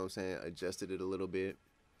you know what I'm saying, adjusted it a little bit.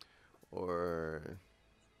 Or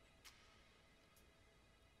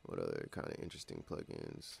what other kind of interesting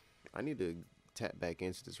plugins? I need to tap back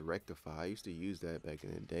into this rectify. I used to use that back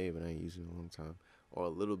in the day, but I ain't used it in a long time. Or a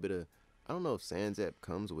little bit of, I don't know if SansApp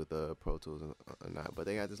comes with Pro Tools or not, but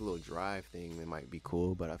they got this little drive thing that might be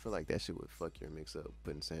cool, but I feel like that shit would fuck your mix up,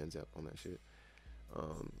 putting SansApp on that shit.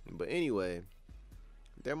 But anyway,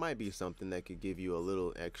 there might be something that could give you a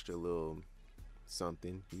little extra little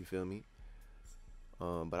something, you feel me?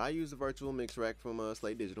 But I use the virtual mix rack from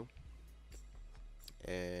Slate Digital,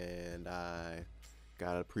 and I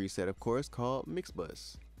got a preset, of course, called Mix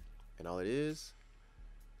Bus, and all it is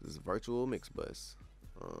virtual mix bus.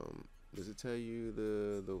 Does it tell you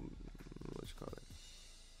the what you call it?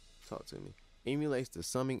 Talk to me. Emulates the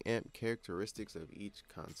summing amp characteristics of each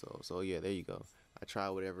console. So yeah, there you go. I try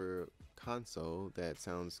whatever console that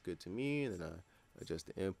sounds good to me, and then I adjust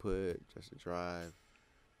the input, adjust the drive,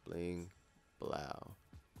 bling, blow.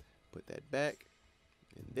 Put that back,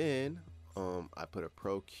 and then I put a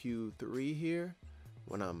Pro Q3 here.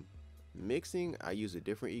 When I'm mixing, I use a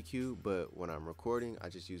different EQ, but when I'm recording, I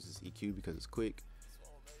just use this EQ because it's quick.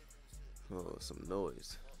 Oh, some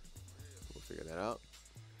noise. We'll figure that out.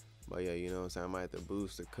 But yeah, you know what I'm saying, I might have to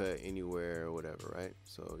boost or cut anywhere or whatever, right?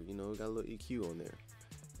 So, we got a little EQ on there.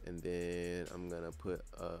 And then I'm gonna put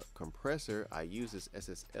a compressor. I use this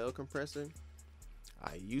SSL compressor.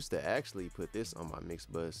 I used to actually put this on my mix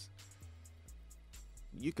bus.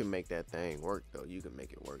 You can make that thing work though. You can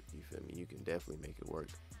make it work, you feel me? You can definitely make it work,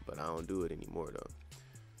 but I don't do it anymore though.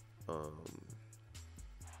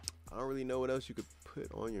 I don't really know what else you could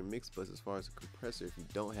put on your mix bus as far as a compressor if you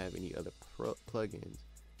don't have any other plugins.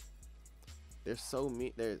 There's so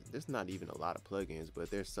many, there's not even a lot of plugins,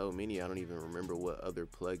 but there's so many I don't even remember what other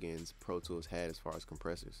plugins Pro Tools had as far as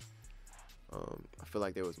compressors. I feel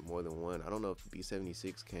like there was more than one. I don't know if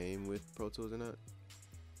B76 came with Pro Tools or not.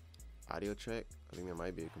 Audio track, I think there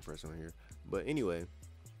might be a compressor on here, but anyway,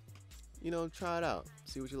 try it out,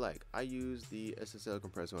 see what you like. I use the SSL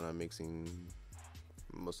compressor when I'm mixing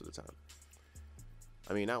most of the time.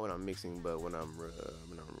 I mean, not when I'm mixing, but when I'm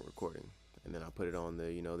recording. And then I put it on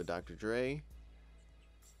the the Dr. Dre,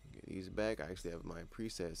 these back. I actually have my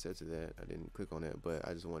preset set to that. I didn't click on that, but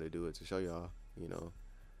I just wanted to do it to show y'all, you know,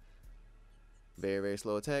 very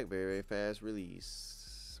slow attack, very fast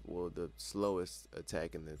release. Well, the slowest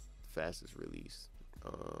attack and the fastest release.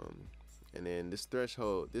 And then this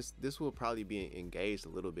threshold, this will probably be engaged a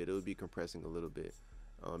little bit. It will be compressing a little bit,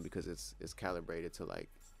 because it's calibrated to, like,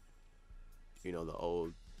 you know, the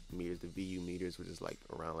old meters, the VU meters, which is like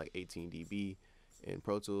around like 18 dB in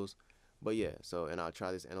Pro Tools. But yeah, so, and I'll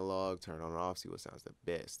try this analog, turn it on and off, see what sounds the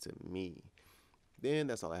best to me. Then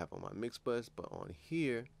that's all I have on my mix bus. But on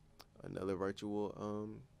here, another virtual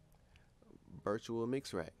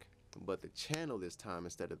mix rack, but the channel this time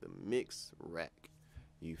instead of the mix rack.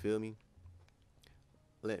 You feel me?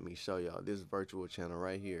 Let me show y'all this virtual channel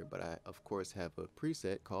right here. But I of course have a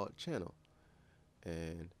preset called channel,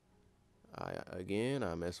 and I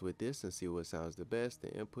mess with this and see what sounds the best,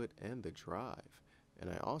 the input and the drive. And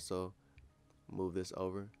I also move this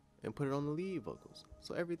over and put it on the lead vocals.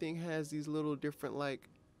 So everything has these little different like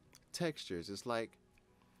textures. It's like,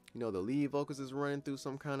 you know, the lead vocals is running through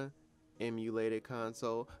some kind of emulated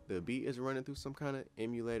console, the beat is running through some kind of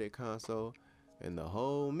emulated console, and the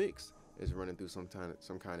whole mix is running through some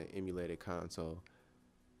kind of emulated console.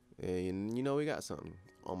 And you know, we got something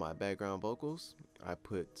on my background vocals. I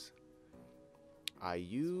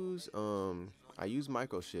use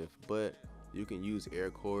microshift, but you can use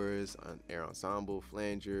air chorus, air ensemble,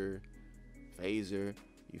 flanger, phaser.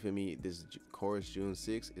 You feel me? This chorus June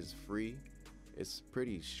 6 is free. It's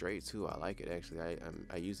pretty straight too. I like it actually.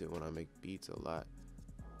 I use it when I make beats a lot.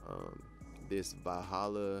 This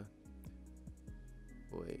Valhalla.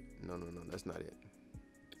 Wait, no, that's not it.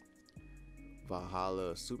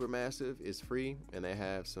 Valhalla Supermassive is free, and they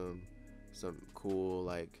have some cool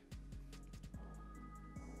like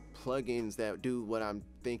plugins that do what I'm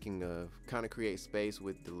thinking of, kind of create space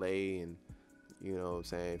with delay and, you know what I'm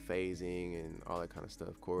saying, phasing and all that kind of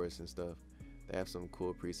stuff, chorus and stuff. They have some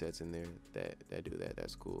cool presets in there that do that.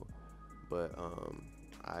 That's cool. But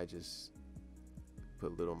I just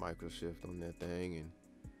put a little micro shift on that thing and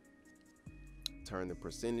turn the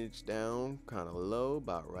percentage down kind of low,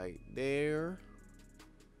 about right there.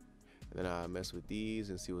 And then I mess with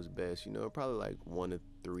these and see what's best. You know, probably like 1 to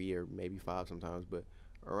 3 or maybe 5 sometimes, but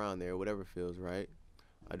around there, whatever feels right.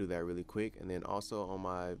 I do that really quick. And then also on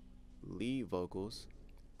my lead vocals,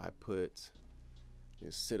 I put,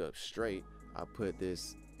 just sit up straight, I put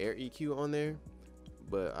this air EQ on there,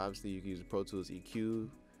 but obviously you can use the Pro Tools EQ.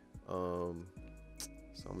 So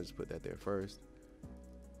I'm gonna just put that there first.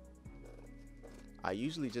 I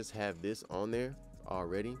usually just have this on there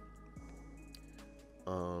already,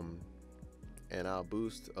 and I'll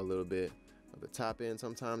boost a little bit of the top end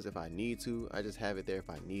sometimes if I need to. I just have it there if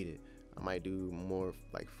I need it. I might do more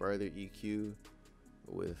like further EQ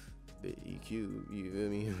with the EQ, you feel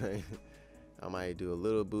me? Like, I might do a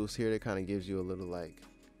little boost here that kind of gives you a little, like,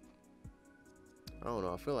 I don't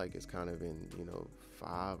know, I feel like it's kind of in, you know,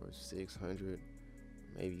 500 or 600,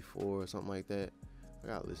 maybe 4 or something like that. I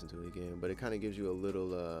gotta listen to it again, but it kind of gives you a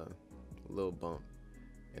little bump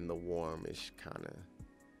in the warmish kind of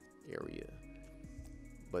area.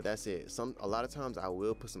 But that's it. A lot of times I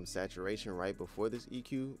will put some saturation right before this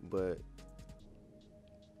EQ, but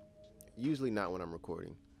usually not when I'm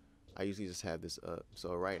recording. I usually just have this up.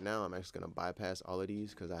 So right now I'm actually gonna bypass all of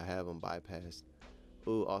these because I have them bypassed.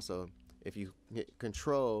 Ooh, also, if you hit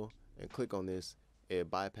Control and click on this, it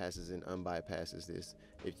bypasses and unbypasses this.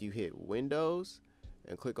 If you hit Windows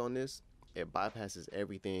and click on this, it bypasses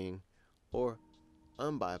everything or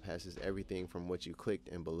unbypasses everything from what you clicked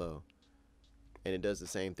and below. And it does the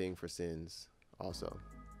same thing for sends also.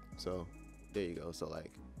 So there you go. So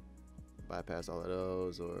like bypass all of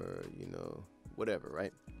those, or, you know, whatever,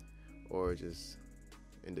 right? Or just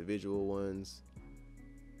individual ones.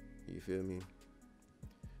 You feel me?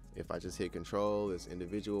 If I just hit Control, it's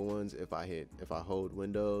individual ones. If I hold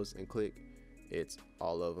Windows and click, it's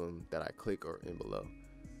all of them that I click or in below.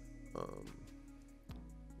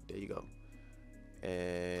 There you go.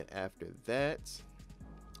 And after that,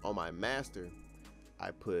 on my master,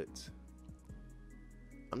 I'm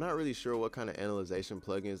not really sure what kind of analyzation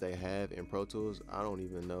plugins they have in Pro Tools. I don't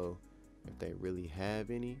even know if they really have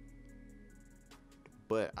any,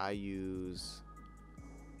 but I use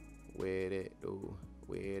with it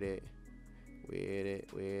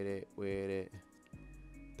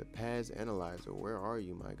the pads analyzer. Where are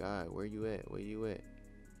you, my guy? Where you at?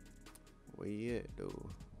 Dude?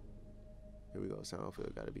 Here we go. Sound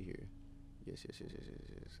field gotta be here. Yes.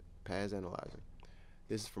 Pads analyzer.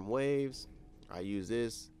 This is from Waves. I use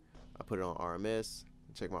this. I put it on RMS.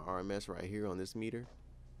 Check my RMS right here on this meter.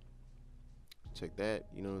 check that.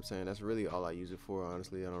 You know what I'm saying? That's really all I use it for,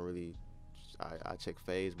 honestly. I check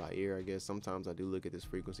phase by ear, I guess. Sometimes I do look at this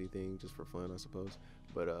frequency thing just for fun, I suppose.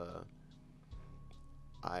 But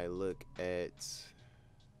I look at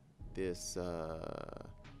this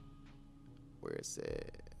where it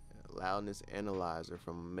said loudness analyzer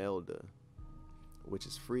from Melda, which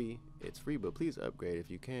is free. It's free, but please upgrade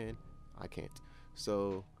if you can. I can't.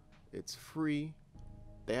 So it's free.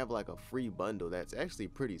 They have like a free bundle that's actually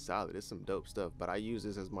pretty solid. It's some dope stuff, but I use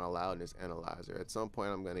this as my loudness analyzer. At some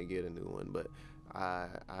point I'm gonna get a new one, but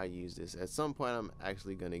I use this. At some point I'm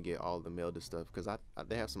actually gonna get all the Melda stuff, because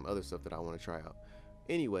they have some other stuff that I want to try out.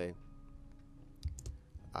 Anyway,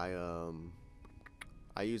 I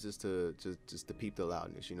use this to just to peep the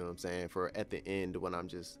loudness, you know what I'm saying, for at the end when I'm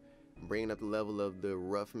just bringing up the level of the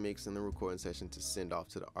rough mix in the recording session to send off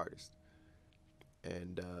to the artist.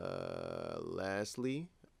 And lastly,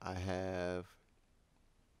 I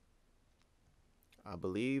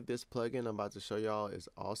believe this plugin I'm about to show y'all is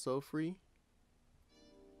also free.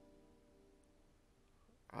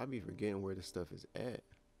 I be forgetting where this stuff is at.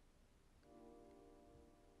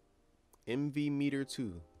 MV Meter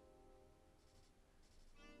 2.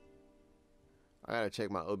 I gotta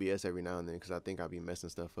check my OBS every now and then because I think I'll be messing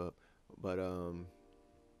stuff up. But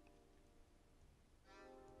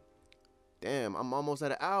damn, I'm almost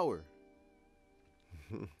at an hour.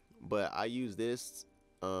 But I use this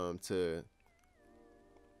to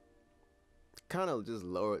kind of just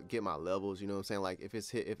get my levels, you know what I'm saying? Like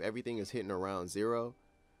if everything is hitting around 0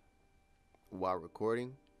 while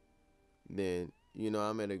recording, then you know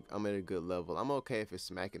I'm at a good level. I'm okay if it's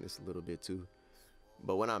smacking this a little bit too.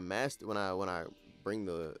 But when I bring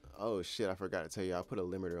the, oh shit, I forgot to tell you, I put a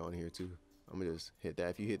limiter on here too. I'm gonna just hit that.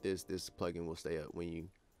 If you hit this plugin will stay up when you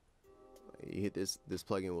hit this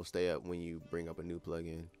plugin will stay up when you bring up a new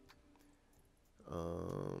plugin.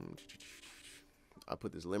 I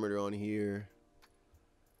put this limiter on here.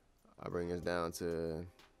 I bring this down to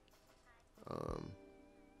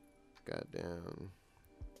goddamn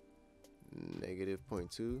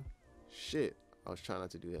 -0.2. Shit, I was trying not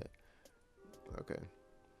to do that. Okay,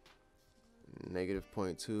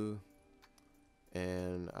 -0.2,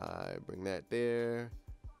 and I bring that there,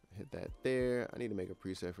 hit that there. I need to make a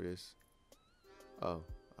preset for this. Oh,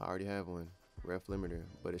 I already have one, ref limiter,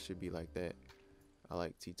 but it should be like that. I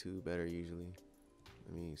like T2 better usually.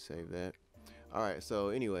 Let me save that. All right, so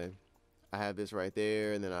anyway, I have this right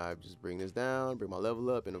there, and then I just bring this down, bring my level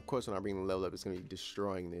up, and of course when I bring the level up, it's gonna be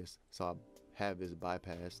destroying this, so I have this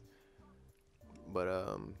bypassed.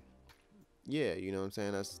 But yeah, you know what I'm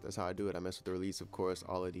saying, that's how I do it. I mess with the release, of course,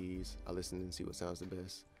 all of these. I listen and see what sounds the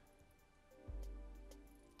best.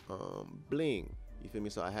 Bling, you feel me?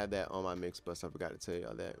 So I have that on my mix bus. I forgot to tell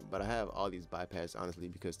y'all that, but I have all these bypassed honestly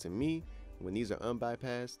because to me, when these are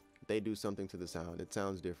unbypassed, they do something to the sound. It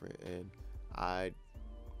sounds different, and I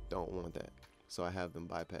don't want that, so I have them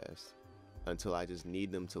bypassed until I just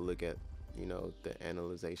need them to look at, you know, the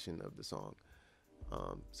analyzation of the song.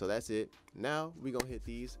 So that's it. Now we gonna hit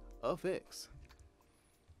these effects.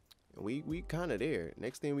 We kind of there.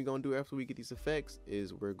 Next thing we gonna do after we get these effects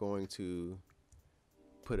is we're going to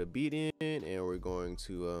put a beat in, and we're going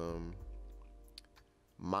to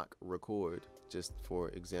mock record just for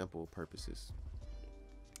example purposes.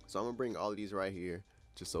 So I'm gonna bring all of these right here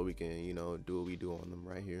just so we can, you know, do what we do on them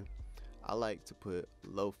right here. I like to put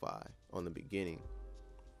lo-fi on the beginning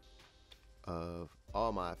of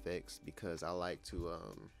all my effects because I like to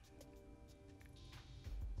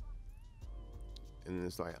and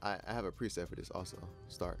it's like I have a preset for this also.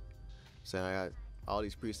 Start. So I got all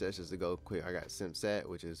these presets just to go quick. I got SimpSat,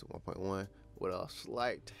 which is 1.1 with a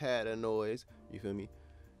slight tad of noise, you feel me?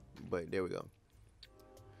 But there we go.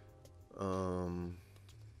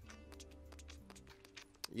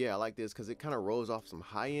 Yeah, I like this because it kind of rolls off some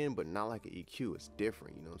high end, but not like an EQ. It's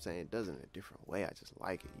different, you know what I'm saying? It does it in a different way. I just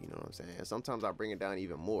like it, you know what I'm saying? Sometimes I bring it down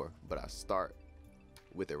even more, but I start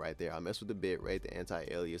with it right there. I mess with the bit rate, the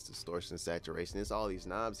anti-alias, distortion, saturation. It's all these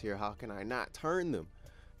knobs here. How can I not turn them?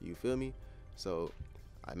 You feel me? So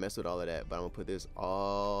I mess with all of that, but I'm gonna put this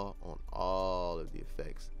all on all of the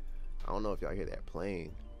effects. I don't know if y'all hear that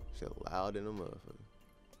playing. Shit loud in a motherfucker.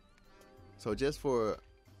 So just for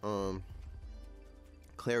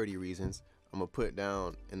clarity reasons, I'm gonna put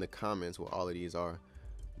down in the comments what all of these are.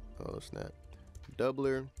 Oh snap.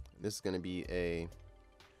 Doubler, this is gonna be a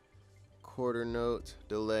quarter note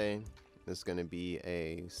delay. This is gonna be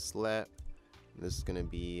a slap. This is gonna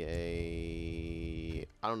be a,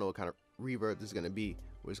 I don't know what kind of reverb this is gonna be.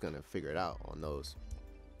 We're just gonna figure it out on those.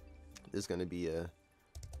 This is gonna be a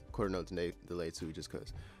quarter note delay too, just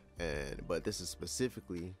cause. But this is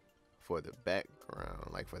specifically for the background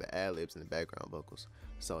around, like for the ad-libs and the background vocals.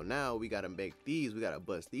 So now we gotta make these, we gotta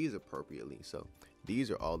bust these appropriately. So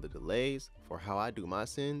these are all the delays for how I do my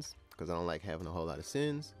sends, because I don't like having a whole lot of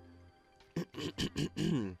sends.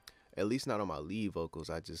 At least not on my lead vocals.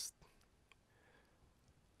 I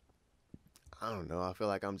don't know, I feel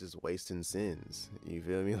like I'm just wasting sends. You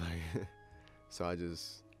feel me? Like, so I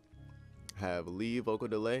just have lead vocal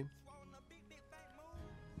delay,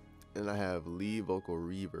 and I have lead vocal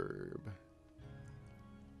reverb.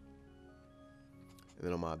 And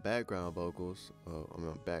then on my background vocals, on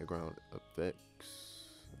my background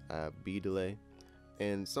effects, I have B delay.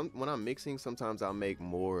 And when I'm mixing, sometimes I'll make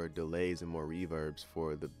more delays and more reverbs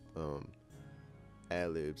for the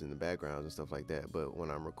ad-libs and the backgrounds and stuff like that. But when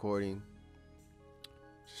I'm recording,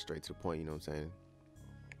 straight to the point, you know what I'm saying?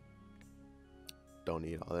 Don't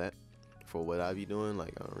need all that. For what I be doing,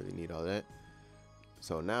 like, I don't really need all that.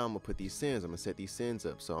 So now I'm gonna put these sends, I'm gonna set these sends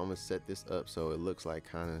up. So I'm gonna set this up so it looks like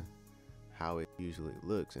kind of how it usually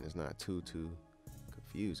looks, and it's not too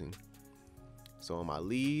confusing. So on my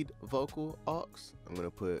lead vocal aux, I'm gonna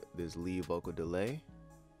put this lead vocal delay,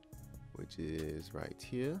 which is right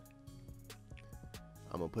here.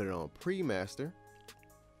 I'm gonna put it on pre-master,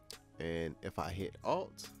 and if I hit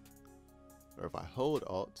Alt, or if I hold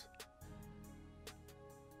Alt,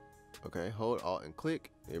 okay, hold Alt and click,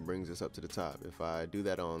 it brings us up to the top. If I do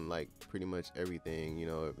that on like pretty much everything, you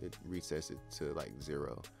know, it resets it to like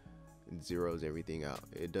 0. It zeroes everything out.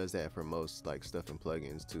 It does that for most like stuff and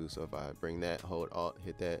plugins too. So if I bring that, hold Alt,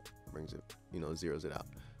 hit that, brings it, you know, zeroes it out.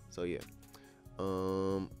 So yeah,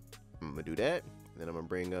 I'm gonna do that. Then I'm gonna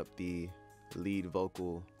bring up the lead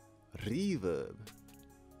vocal reverb.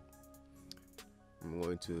 I'm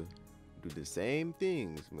going to do the same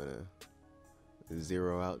things. I'm gonna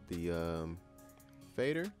zero out the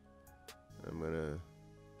fader. I'm gonna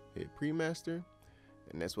hit pre-master,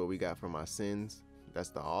 and that's what we got for my sends.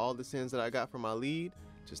 That's all the sends that I got from my lead,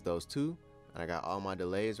 just those two. And I got all my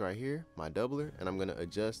delays right here, my doubler, and I'm gonna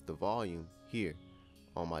adjust the volume here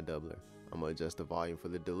on my doubler. I'm gonna adjust the volume for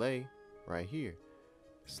the delay right here.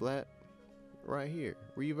 Slap right here.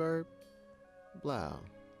 Reverb, blow,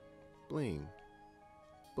 bling,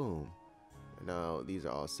 boom. And now these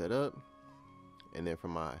are all set up. And then for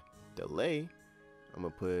my delay, I'm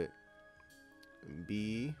gonna put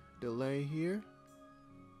B delay here.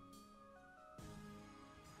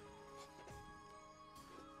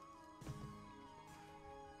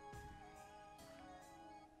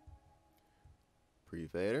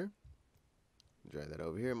 Pre-fader, drag that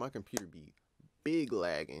over here. My computer be big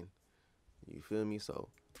lagging, you feel me? So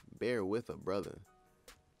bear with a brother.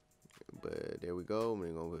 But there we go.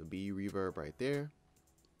 We're gonna put B reverb right there,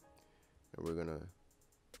 and we're gonna,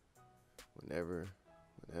 whenever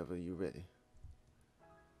you're ready,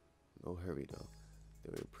 no hurry though.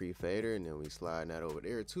 Then we pre-fader, and then we slide that over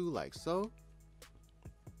there too, like so.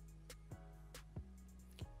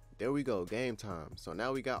 There we go, game time. So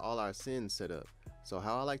now we got all our sends set up. So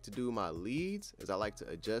how I like to do my leads is I like to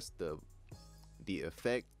adjust the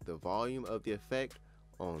effect, the volume of the effect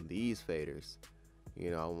on these faders.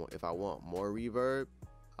 You know, if I want more reverb,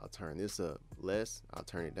 I'll turn this up. Less, I'll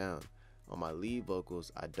turn it down. On my lead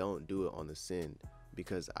vocals, I don't do it on the send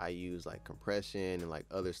because I use like compression and like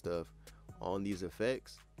other stuff on these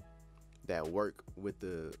effects that work with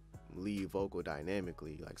the lead vocal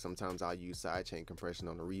dynamically. Like sometimes I'll use sidechain compression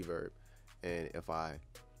on the reverb, and if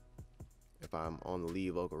I'm on the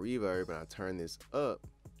lead vocal reverb and I turn this up,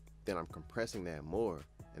 then I'm compressing that more,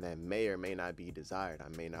 and that may or may not be desired. I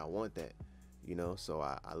may not want that, you know. So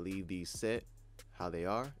I leave these set how they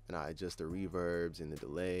are, and I adjust the reverbs and the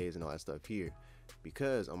delays and all that stuff here,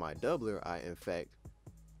 because on my doubler I in fact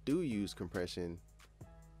do use compression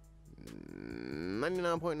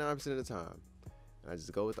 99.9% of the time. I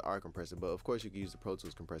just go with the R compressor, but of course you can use the Pro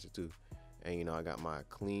Tools compressor too. And you know, I got my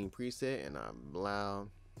clean preset, and I'm loud,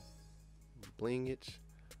 blingage,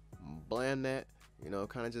 bland that, you know,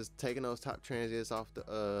 kind of just taking those top transits off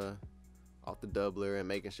the doubler and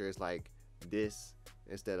making sure it's like this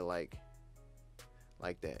instead of like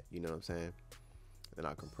that, you know what I'm saying? Then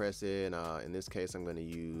I'll compress it, and in this case I'm gonna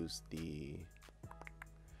use the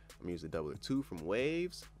doubler 2 from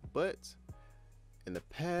Waves, but in the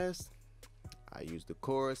past I used the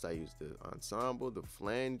chorus, I used the ensemble, the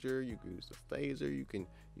flanger, you can use the phaser, you can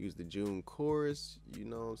use the June chorus, you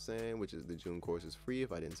know what I'm saying, which is the June chorus is free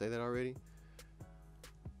if I didn't say that already.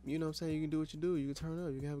 You know what I'm saying, you can do what you do, you can turn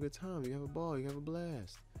up, you can have a good time, you can have a ball, you can have a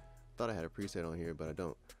blast. Thought I had a preset on here, but I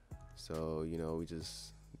don't. So, you know, we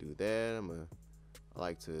just do that. I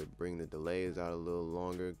like to bring the delays out a little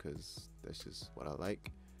longer because that's just what I like.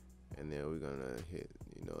 And then we're gonna hit,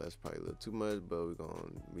 You know, that's probably a little too much, but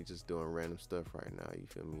we just doing random stuff right now. You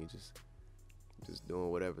feel me? Just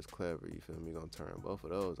doing whatever's clever. You feel me? Gonna turn both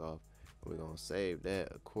of those off. We're gonna save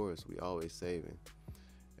that. Of course, we always saving.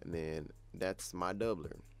 And then that's my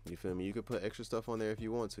doubler. You feel me? You could put extra stuff on there if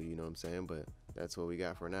you want to. You know what I'm saying? But that's what we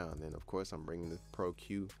got for now. And then of course I'm bringing the Pro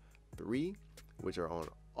Q3, which are on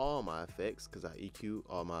all my effects because I EQ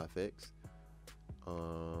all my effects.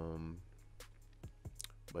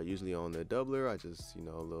 But usually on the doubler, I just, you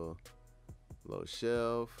know, a little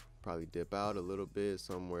shelf, probably dip out a little bit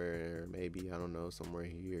somewhere, maybe, I don't know, somewhere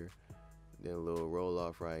here. Then a little roll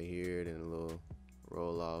off right here, then a little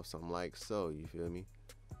roll off, something like so, you feel me?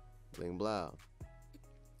 Bling blow.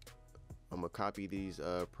 I'm gonna copy these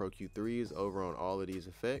Pro Q3s over on all of these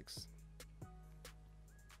effects.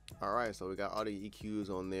 Alright, so we got all the EQs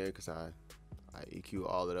on there because I EQ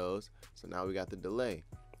all of those. So now we got the delay.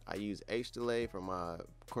 I use H delay for my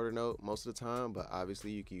quarter note most of the time, but obviously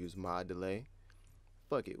you can use mod delay.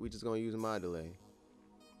 Fuck it, we just gonna use mod delay.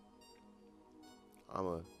 I'm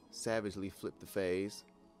gonna savagely flip the phase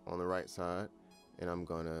on the right side, and I'm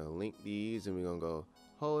gonna link these, and we're gonna go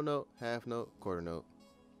whole note, half note, quarter note.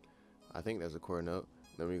 I think that's a quarter note.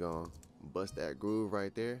 Then we're gonna bust that groove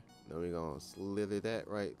right there. Then we're gonna slither that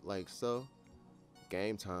right like so.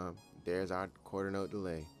 Game time. There's our quarter note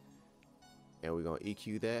delay. And we're gonna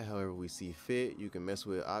EQ that however we see fit. You can mess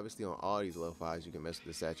with, obviously on all these lo-fis, you can mess with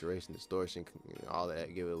the saturation, distortion, all of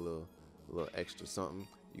that, give it a little extra something.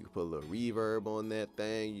 You can put a little reverb on that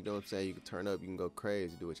thing, you know what I'm saying? You can turn up, you can go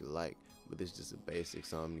crazy, do what you like. But this is just a basic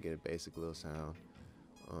something to get a basic little sound.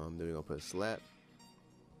 Then we're gonna put a slap.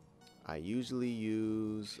 I usually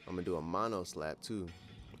use, I'm gonna do a mono slap too.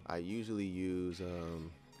 I usually use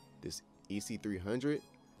this EC300.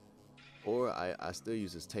 Or I still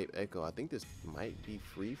use this tape echo. I think this might be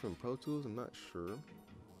free from Pro Tools. I'm not sure.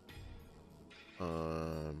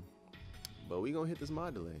 But we gonna hit this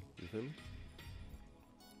mod delay. You feel me?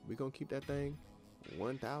 We gonna keep that thing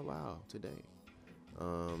 1,000 wow today.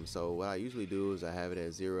 So what I usually do is I have it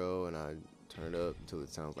at 0 and I turn it up until it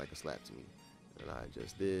sounds like a slap to me. And I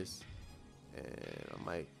adjust this, and I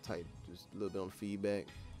might tighten just a little bit on feedback.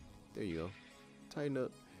 There you go. Tighten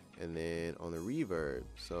up. And then on the reverb,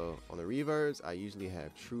 so on the reverbs, I usually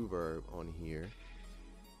have True Verb on here.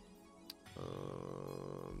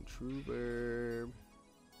 True Verb,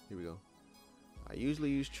 here we go. I usually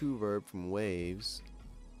use True Verb from Waves.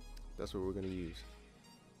 That's what we're gonna use.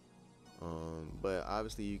 But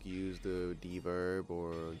obviously you can use the D-Verb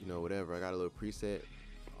or, you know, whatever. I got a little preset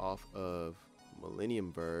off of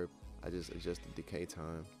Millennium Verb. I just adjust the decay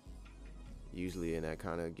time. Usually, and that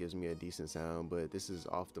kind of gives me a decent sound, but this is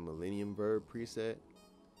off the Millennium Verb preset.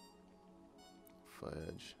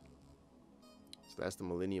 Fudge. So that's the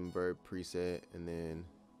Millennium Verb preset, and then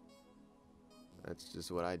that's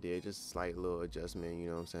just what I did, just a slight little adjustment, you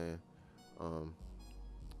know what I'm saying?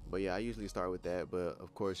 But yeah, I usually start with that, but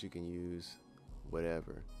of course you can use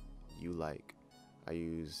whatever you like. I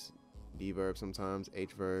use D-Verb sometimes,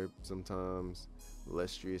 H-Verb sometimes,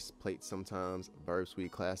 Lustrous Plate sometimes, Verb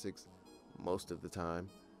Suite Classics most of the time,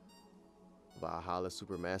 Valhalla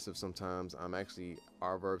Supermassive sometimes. I'm actually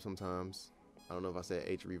R-Verb sometimes. I don't know if I said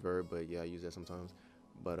H-Reverb, but yeah, I use that sometimes.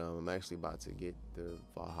 But I'm actually about to get the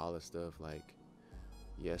Valhalla stuff like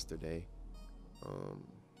yesterday.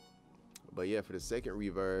 But yeah, for the second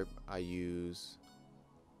reverb, I use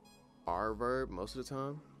R-Verb most of the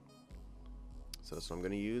time. So that's what I'm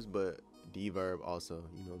gonna use, but D-Verb also,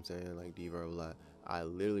 you know what I'm saying? Like D-Verb a lot. I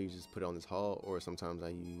literally just put it on this hall, or sometimes I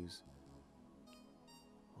use,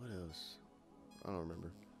 what else? I don't remember.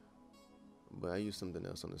 But I use something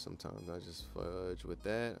else on this sometimes. I just fudge with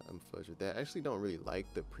that. I actually don't really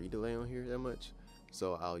like the pre-delay on here that much.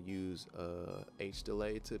 So I'll use H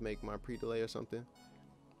delay to make my pre-delay or something.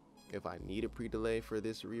 If I need a pre-delay for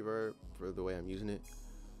this reverb, for the way I'm using it.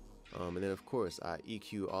 And then of course I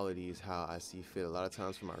EQ all of these how I see fit. A lot of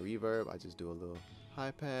times for my reverb, I just do a little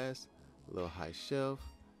high pass, a little high shelf,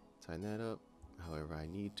 tighten that up however I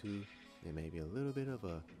need to. Then maybe a little bit of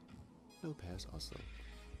a low pass also.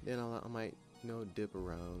 Then I might, you know, dip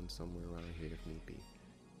around somewhere around here if need be.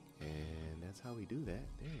 And that's how we do that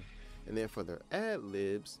there. And then for the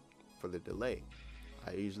Adlibs, for the delay,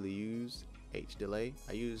 I usually use H delay.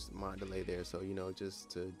 I use my delay there, so, you know, just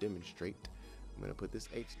to demonstrate, I'm gonna put this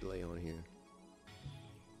H delay on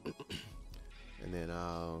here. And then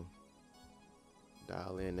I'll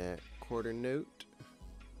dial in that quarter note,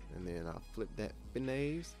 and then I'll flip that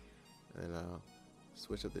finesse, and I'll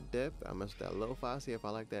switch up the depth. I mess with that lo-fi, see if I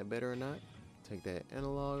like that better or not. Take that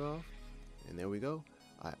analog off, and there we go.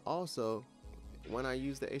 I also, when I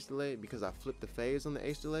use the H delay, because I flip the phase on the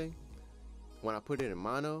H delay, when I put it in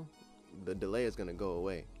mono, the delay is gonna go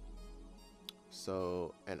away.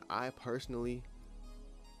 So, and I personally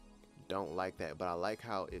don't like that, but I like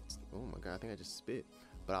how it's, oh my god, I think I just spit.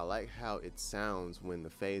 But I like how it sounds when the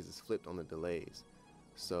phase is flipped on the delays.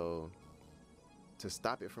 So to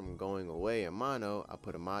stop it from going away in mono, I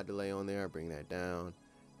put a mod delay on there, I bring that down,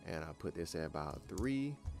 and I put this at about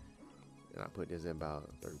 3, and I put this at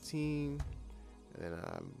about 13, and then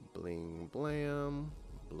I bling blam,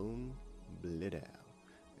 bloom, blidow.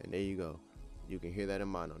 And there you go. You can hear that in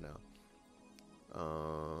mono now.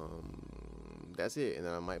 That's it. And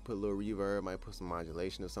then I might put a little reverb, might put some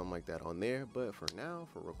modulation or something like that on there. But for now,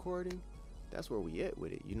 for recording, that's where we at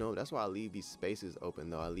with it. You know, that's why I leave these spaces open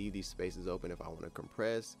though. I leave these spaces open if I want to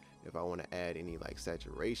compress, if I want to add any like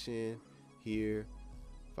saturation here,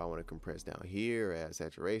 if I want to compress down here or add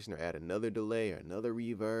saturation or add another delay or another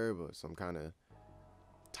reverb or some kind of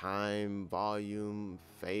time, volume,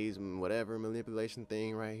 phase, whatever manipulation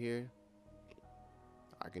thing right here,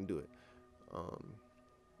 I can do it.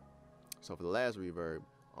 So for the last reverb,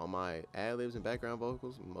 on my ad-libs and background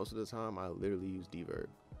vocals, most of the time I literally use deverb.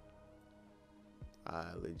 I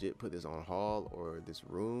legit put this on hall or this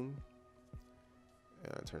room,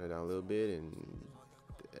 and I turn it down a little bit and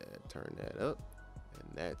turn that up, and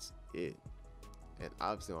that's it. And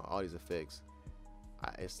obviously on all these effects,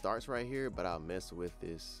 it starts right here, but I'll mess with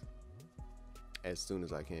this as soon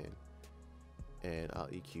as I can, and I'll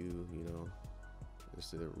EQ, you know,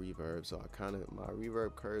 this is the reverb. So my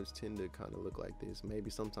reverb curves tend to kind of look like this. Maybe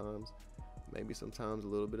sometimes a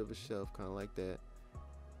little bit of a shelf, kind of like that,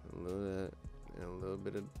 a little of that, and a little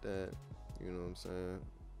bit of that. You know what I'm saying?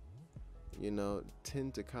 You know,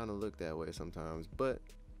 tend to kind of look that way sometimes, but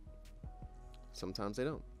sometimes they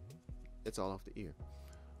don't. It's all off the ear.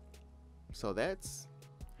 So that's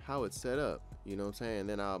how it's set up. You know what I'm saying? And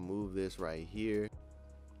then I'll move this right here.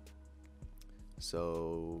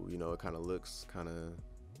 So, you know, it kind of looks kind of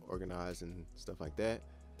organized and stuff like that.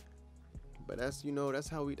 But that's, you know, that's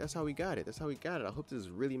how we got it. That's how we got it. I hope this is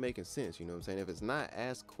really making sense. You know what I'm saying? If it's not,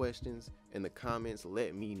 ask questions in the comments.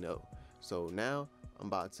 Let me know. So now I'm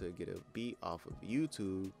about to get a beat off of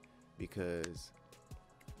YouTube because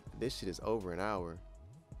this shit is over an hour.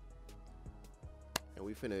 And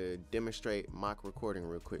we finna demonstrate mock recording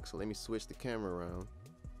real quick. So let me switch the camera around.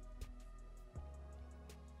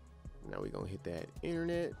 Now we're gonna hit that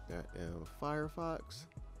internet, that Firefox.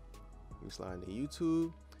 We slide into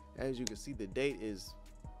YouTube. As you can see, the date is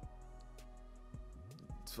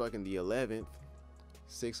fucking the 11th,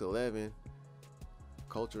 6/11.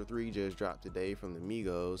 Culture 3 just dropped today from the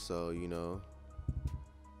Migos, so you know,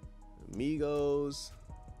 Migos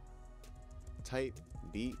type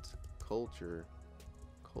beat culture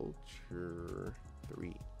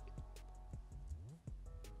 3.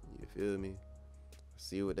 You feel me?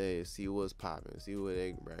 See what's popping, see what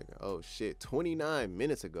they bragging. Oh shit, 29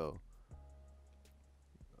 minutes ago.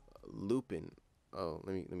 Looping. Oh,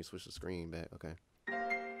 let me switch the screen back. Okay.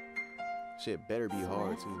 Shit better be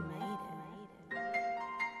hard too.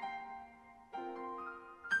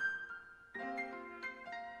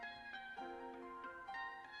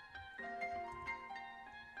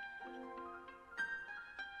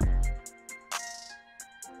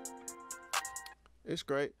 It's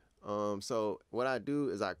great. So what I do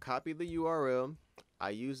is I copy the URL.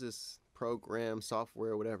 I use this program,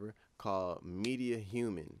 software, whatever, called Media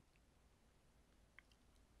Human.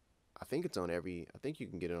 I think it's on I think you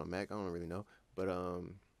can get it on Mac. I don't really know. But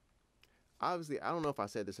obviously, I don't know if I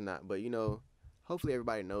said this or not, but you know, hopefully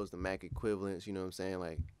everybody knows the Mac equivalents, you know what I'm saying?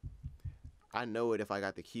 Like, I know it if I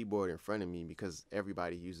got the keyboard in front of me because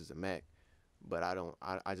everybody uses a Mac, but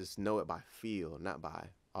I just know it by feel, not by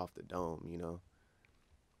off the dome, you know?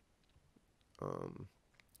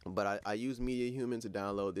 But I use Media Human to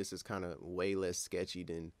download. This is kind of way less sketchy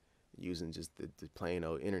than using just the plain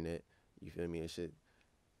old internet. You feel me and shit?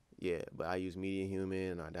 Yeah, but I use Media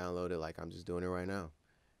Human and I download it like I'm just doing it right now.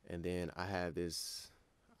 And then I have this,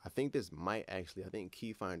 I think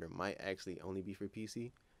Key Finder might actually only be for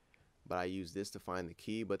PC, but I use this to find the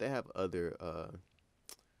key. But they have other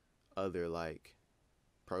like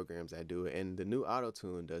programs that do it, and the new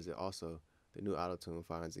Auto-Tune does it also. The new Auto-Tune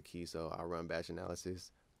finds the key, so I run batch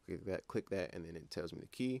analysis, click that, and then it tells me the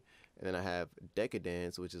key. And then I have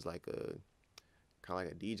Decadence, which is like a kind of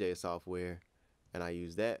like a DJ software, and I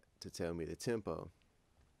use that to tell me the tempo.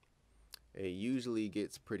 It usually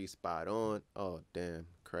gets pretty spot on. Oh damn,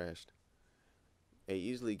 crashed. It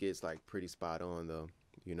usually gets like pretty spot on though.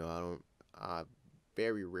 You know, I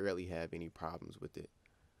very rarely have any problems with it.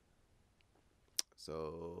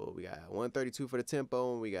 So we got 132 for the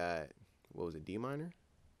tempo, and we got, what was it, D minor?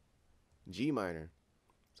 G minor.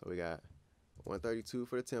 So we got 132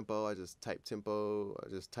 for the tempo. I just typed tempo. I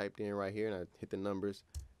just typed in right here and I hit the numbers,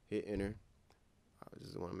 hit enter. I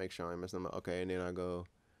just want to make sure I ain't messing up. Okay, and then I go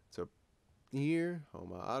to here on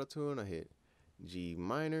my auto tune. I hit G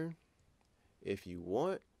minor. If you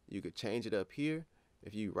want, you could change it up here.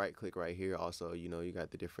 If you right click right here, also, you know, you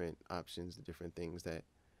got the different options, the different things that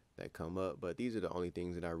come up. But these are the only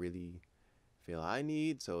things that I really feel I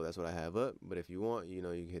need, so that's what I have up. But if you want, you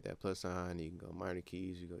know, you can hit that plus sign. You can go minor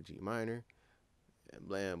keys. You go G minor and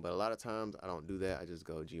blam. But a lot of times I don't do that. I just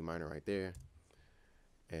go G minor right there,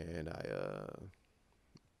 and I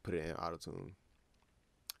put it in auto tune.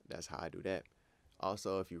 That's how I do that.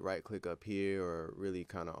 Also, if you right click up here or really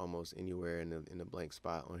kind of almost anywhere in the blank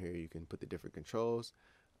spot on here, you can put the different controls.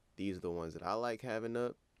 These are the ones that I like having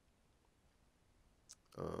up.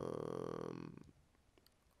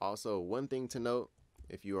 Also, one thing to note,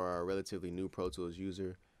 if you are a relatively new Pro Tools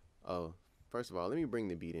user, first of all, let me bring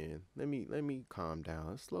the beat in. Let me calm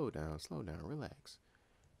down, slow down, relax.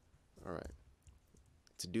 All right.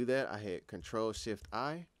 To do that, I hit Ctrl Shift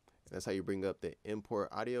I. That's how you bring up the import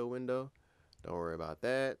audio window. Don't worry about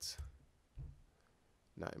that.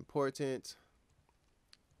 Not important.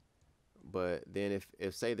 But then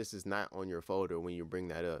if say this is not on your folder when you bring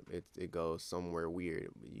that up, it goes somewhere weird.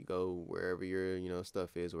 You go wherever your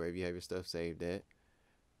stuff is, wherever you have your stuff saved at,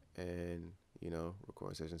 and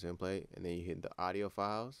record session template, and then you hit the audio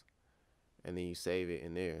files, and then you save it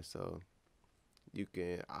in there. So you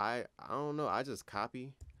can I don't know, I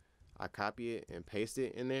copy it and paste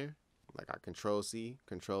it in there. Like I Control C,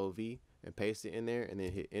 Control V, and paste it in there, and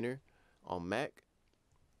then hit enter. On Mac,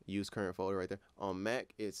 use current folder right there. On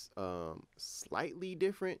Mac, it's slightly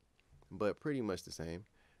different, but pretty much the same.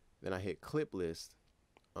 Then I hit clip list.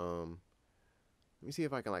 Let me see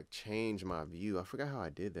if I can like change my view. I forgot how I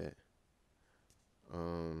did that.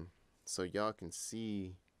 So y'all can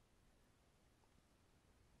see.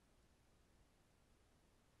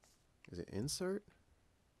 Is it insert?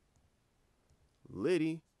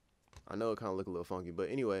 Liddy. I know it kind of look a little funky, but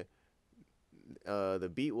anyway,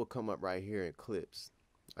 the beat will come up right here in clips.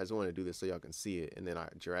 I just want to do this so y'all can see it, and then I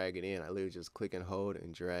drag it in. I literally just click and hold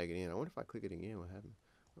and drag it in. I wonder if I click it again, what happened?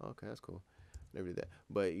 Okay, that's cool. Never did that.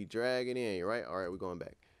 But you drag it in, right? All right, we're going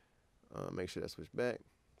back. Make sure that switch back.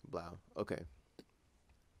 Blah. Okay.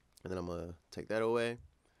 And then I'm going to take that away.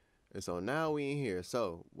 And so now we in here.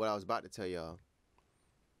 So what I was about to tell y'all,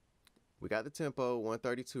 we got the tempo,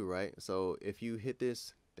 132, right? So if you hit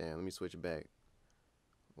this, damn, let me switch it back.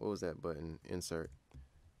 What was that button? Insert.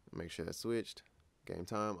 Make sure that's switched. Game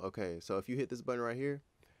time. Okay, so if you hit this button right here,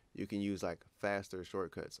 you can use like faster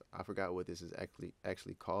shortcuts. I forgot what this is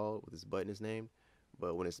actually called, what this button is named,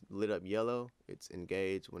 but when it's lit up yellow, it's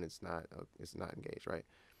engaged. When it's not engaged, right?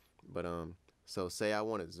 But so say I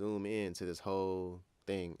want to zoom in to this whole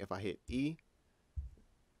thing. If I hit E,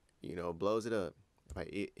 blows it up. If I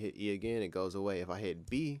hit E again, it goes away. If I hit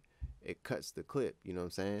B, it cuts the clip. You know what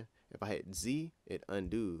I'm saying? If I hit Z, it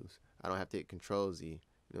undoes. I don't have to hit Control Z.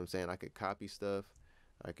 You know what I'm saying? I could copy stuff.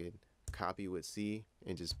 I could copy with C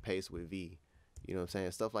and just paste with V. You know what I'm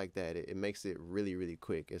saying? Stuff like that. It makes it really, really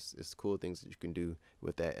quick. It's cool things that you can do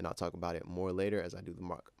with that, and I'll talk about it more later as I do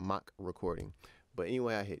the mock recording. But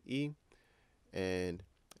anyway, I hit E, and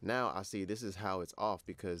now I see this is how it's off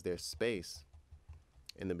because there's space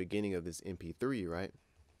in the beginning of this MP3, right?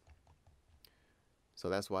 So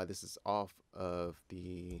that's why this is off of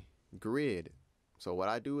the grid. So what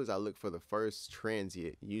I do is I look for the first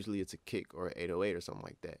transient. Usually it's a kick or an 808 or something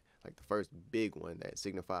like that. Like the first big one that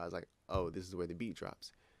signifies like, oh, this is where the beat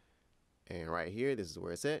drops. And right here, this is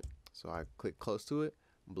where it's at. So I click close to it,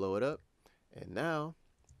 blow it up. And now,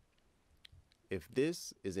 if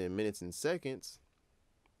this is in minutes and seconds,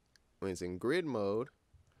 when it's in grid mode,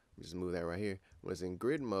 just move that right here. When it's in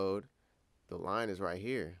grid mode, the line is right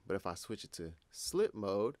here. But if I switch it to slip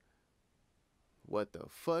mode, what the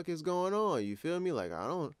fuck is going on? You feel me? Like, I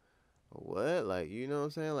don't, what? Like, you know what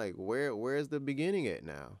I'm saying? Like, where's the beginning at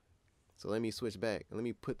now? So let me switch back. Let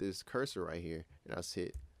me put this cursor right here, and I'll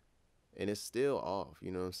hit, and it's still off,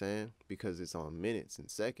 you know what I'm saying? Because it's on minutes and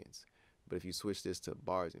seconds. But if you switch this to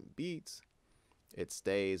bars and beats, it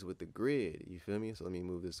stays with the grid, you feel me? So let me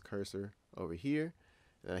move this cursor over here,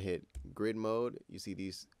 and I hit grid mode. You see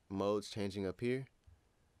these modes changing up here?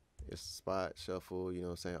 It's spot, shuffle, you know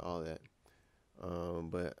what I'm saying? All that.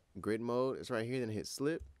 But grid mode is right here, then hit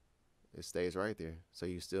slip. It stays right there, so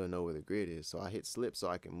you still know where the grid is. So I hit slip so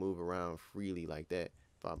I can move around freely like that.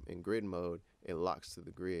 If I'm in grid mode, it locks to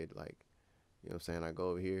the grid. Like, you know what I'm saying? I go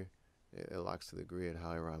over here, it locks to the grid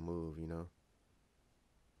however I move, you know?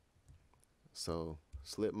 So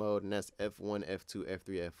slip mode, and that's F1, F2,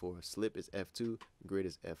 F3, F4. Slip is F2, grid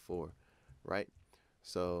is F4. right?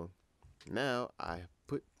 So now I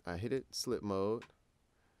hit it slip mode.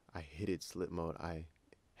 I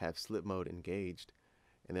have slip mode engaged,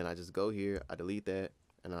 and then I just go here, I delete that,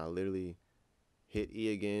 and I literally hit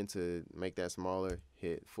E again to make that smaller,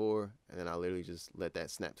 hit 4, and then I literally just let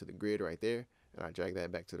that snap to the grid right there, and I drag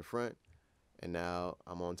that back to the front, and now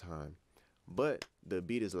I'm on time. But the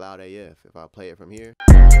beat is loud AF. If I play it from here,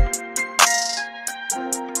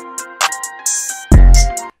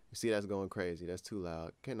 you see that's going crazy. That's too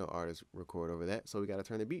loud. Can't no artist record over that. So we got to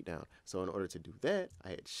turn the beat down. So in order to do that, I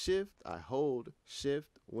hit Shift, I hold Shift,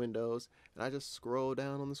 Windows, and I just scroll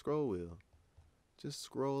down on the scroll wheel. Just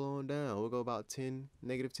scroll on down. We'll go about -10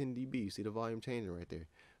 dB. You see the volume changing right there.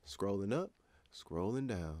 Scrolling up, scrolling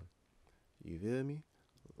down. You feel me?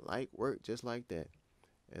 Light work just like that.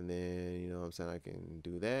 And then, you know what I'm saying, I can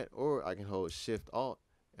do that, or I can hold Shift Alt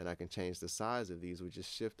and I can change the size of these with just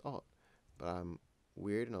Shift Alt. But I'm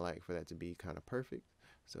weird and I like for that to be kind of perfect.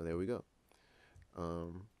 So there we go.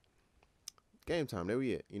 Game time, there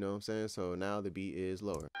we it. You know what I'm saying? So now the beat is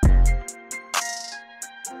lower.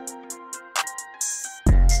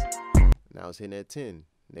 Now it's hitting at 10,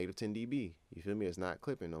 -10 dB. You feel me? It's not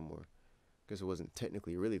clipping no more. Guess it wasn't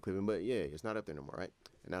technically really clipping, but yeah, it's not up there no more, right?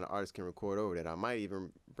 And now the artist can record over that. I might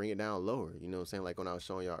even bring it down lower. You know what I'm saying? Like when I was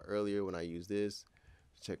showing y'all earlier when I used this.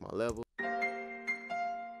 Check my level.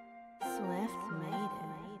 Swift made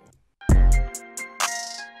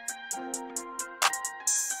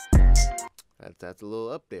it. That's a little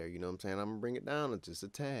up there. You know what I'm saying? I'm gonna bring it down just a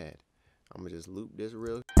tad. I'm gonna just loop this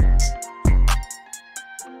real.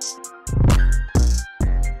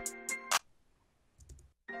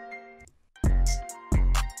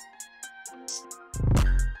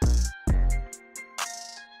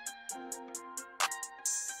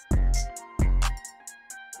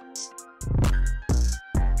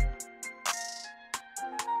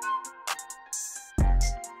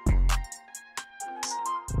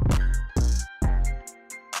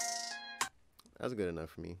 That's good enough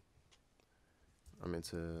for me. I'm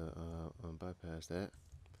into bypass that.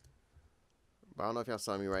 But I don't know if y'all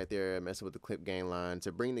saw me right there messing with the clip gain line.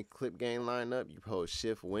 To bring the clip gain line up, you hold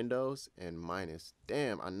Shift Windows and minus.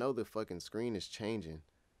 Damn, I know the fucking screen is changing.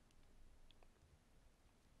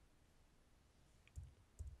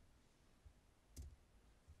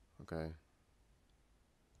 Okay.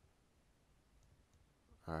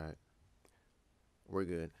 All right. We're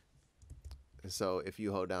good. So if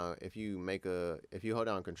you hold down, if you hold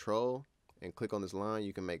down Control and click on this line,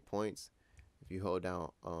 you can make points. If you hold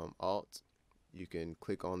down Alt, you can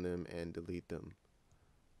click on them and delete them.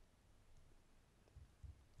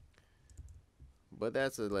 But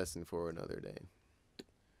that's a lesson for another day.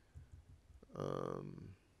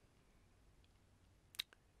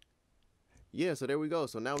 Yeah, so there we go.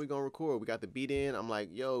 So now we gonna record. We got the beat in. I'm like,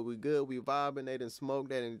 yo, we good, we vibing. They done smoked,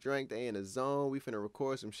 they done drank, they in the zone. We finna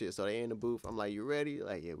record some shit. So they in the booth. I'm like, you ready?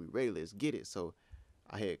 Like, yeah, we ready. Let's get it. So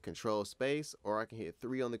I hit Control Space, or I can hit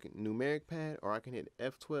 3 on the numeric pad, or I can hit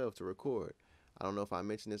F12 to record. I don't know if I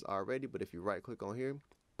mentioned this already, but if you right click on here,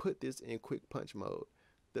 put this in quick punch mode.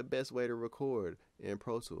 The best way to record in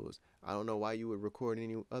Pro Tools. I don't know why you would record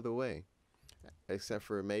any other way, except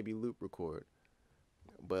for maybe loop record.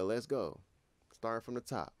 But let's go. Starting from the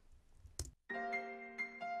top. Swift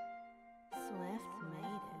made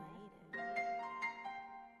it.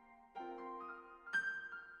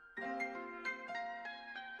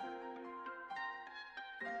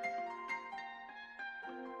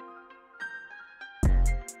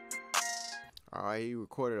 All right, he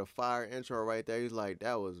recorded a fire intro right there. He's like,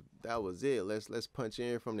 that was it. Let's punch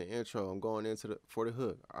in from the intro. I'm going into for the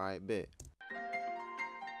hook. All right, bet.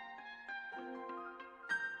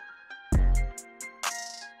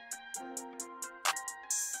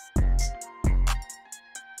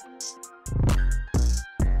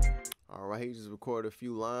 All right, he just recorded a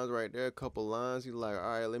few lines right there, a couple lines. He's like, all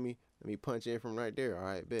right, let me punch in from right there. All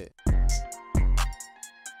right, bet.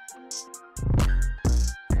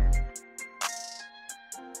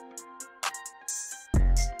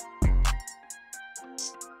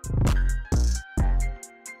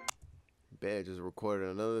 Bet, just recorded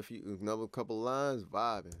another couple lines,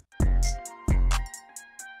 vibing.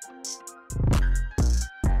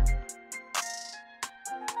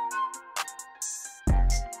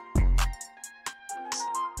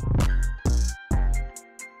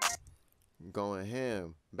 Going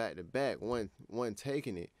ham, back to back, one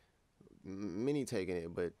taking it, many taking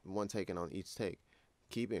it, but one taking on each take,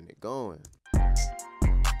 keeping it going.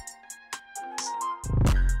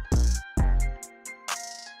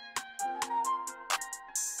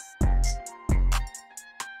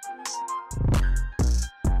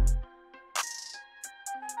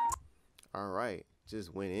 All right,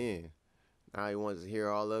 just went in. Now he wants to hear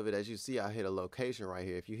all of it. As you see, I hit a location right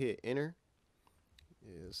here. If you hit enter,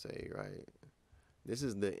 it'll say right. This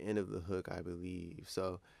is the end of the hook, I believe.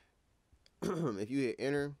 So if you hit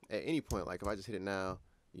enter at any point, like if I just hit it now,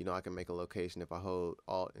 you know, I can make a location. If I hold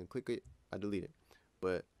alt and click it, I delete it.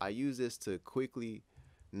 But I use this to quickly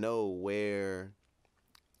know where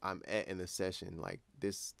I'm at in the session. Like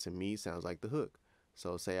this to me sounds like the hook.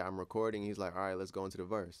 So say I'm recording, he's like, all right, let's go into the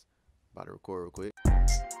verse. About to record real quick.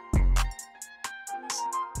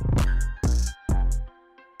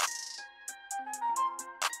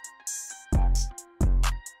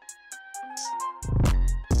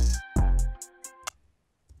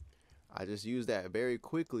 I just use that very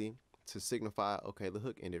quickly to signify, okay, the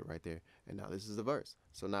hook ended right there. And now this is the verse.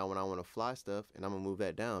 So now when I want to fly stuff, and I'm gonna move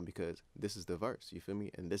that down because this is the verse, you feel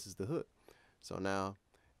me? And this is the hook. So now,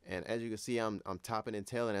 and as you can see, I'm topping and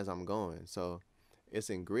tailing as I'm going. So it's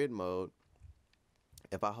in grid mode.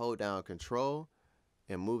 If I hold down Control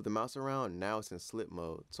and move the mouse around, now it's in slip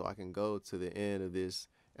mode. So I can go to the end of this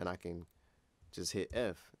and I can just hit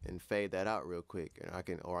F and fade that out real quick. And I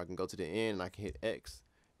can go to the end and I can hit X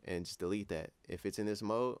and just delete that. If it's in this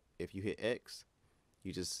mode, if you hit X,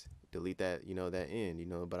 you just delete that, you know, that end, you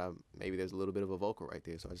know, but maybe there's a little bit of a vocal right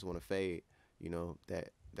there. So I just want to fade, you know, that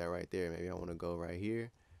right there. Maybe I want to go right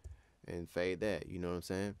here and fade that, you know what I'm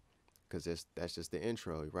saying? Because that's just the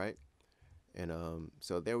intro, right? And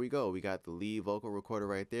so there we go. We got the lead vocal recorder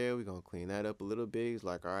right there. We're going to clean that up a little bit. It's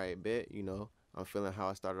like, all right, bet, you know, I'm feeling how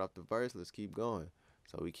I started off the verse. Let's keep going.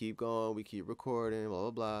 So we keep going. We keep recording, blah,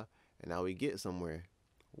 blah, blah. And now we get somewhere.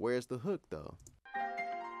 Where's the hook, though?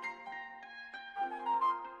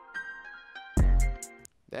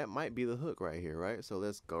 That might be the hook right here, right? So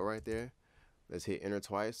let's go right there. Let's hit enter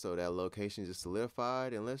twice so that location just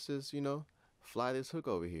solidified. And let's just, you know, fly this hook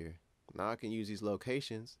over here. Now I can use these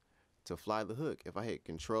locations to fly the hook. If I hit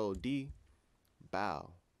Ctrl D,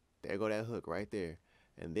 bow. There go that hook right there.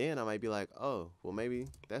 And then I might be like, oh, well, maybe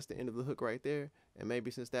that's the end of the hook right there. And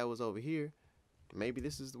maybe since that was over here, maybe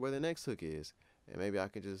this is where the next hook is. And maybe I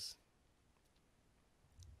can just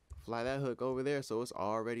fly that hook over there so it's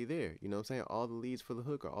already there. You know what I'm saying? All the leads for the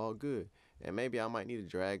hook are all good. And maybe I might need to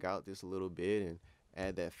drag out this a little bit and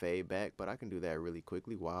add that fade back, but I can do that really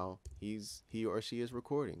quickly while he or she is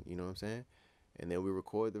recording. You know what I'm saying? And then we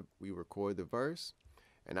record the verse,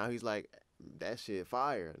 and now he's like, that shit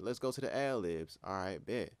fire. Let's go to the Adlibs. All right,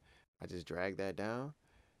 bet. I just drag that down,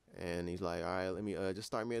 and he's like, all right, let me just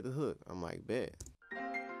start me at the hook. I'm like, bet.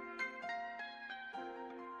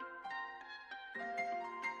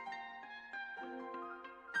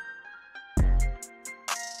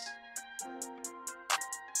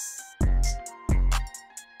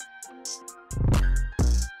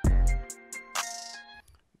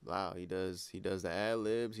 Wow, he does the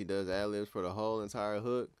ad-libs. He does ad-libs for the whole entire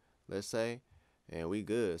hook, let's say, and we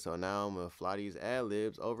good. So now I'm gonna fly these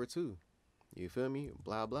ad-libs over too. You feel me?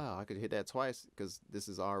 Blah blah. I could hit that twice because this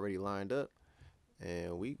is already lined up,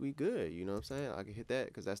 and we good. You know what I'm saying? I could hit that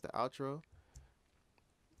because that's the outro,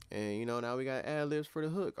 and you know now we got ad-libs for the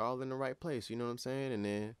hook all in the right place. You know what I'm saying? And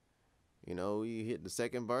then, you know, we hit the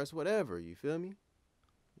second verse, whatever. You feel me?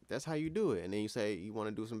 That's how you do it. And then you say you want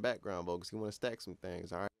to do some background vocals. You want to stack some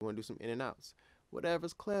things. All right. You want to do some in and outs.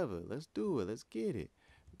 Whatever's clever. Let's do it. Let's get it.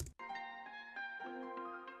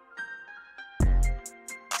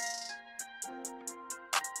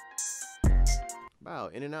 Wow.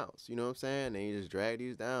 In and outs. You know what I'm saying? And you just drag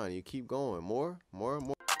these down. And you keep going. More.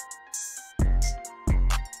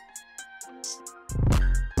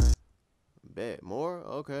 Bet. More.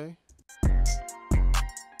 Okay.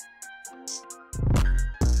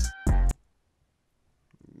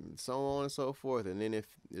 So on and so forth. And then if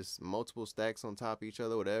it's multiple stacks on top of each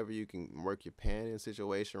other, whatever, you can work your panning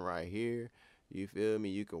situation right here. You feel me?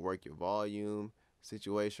 You can work your volume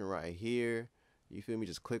situation right here. You feel me?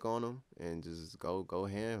 Just click on them and just go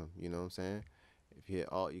ham. You know what I'm saying? If you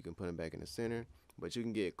hit alt, you can put them back in the center. But you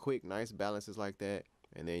can get quick, nice balances like that,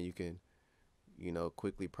 and then you can, you know,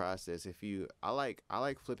 quickly process. I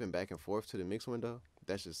like flipping back and forth to the mix window.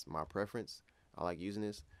 That's just my preference. I like using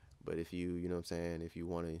this. But if you know what I'm saying, if you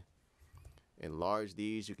want to enlarge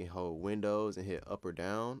these, you can hold Windows and hit up or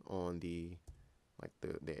down on the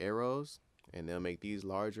arrows, and they'll make these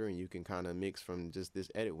larger, and you can kind of mix from just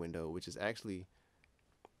this edit window, which is actually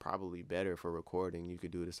probably better for recording. You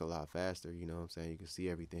could do this a lot faster, you know what I'm saying? You can see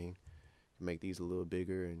everything. You can make these a little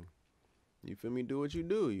bigger, and you feel me? Do what you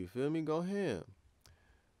do. You feel me? Go ham.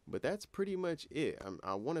 But that's pretty much it.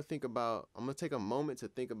 I want to think about, I'm going to take a moment to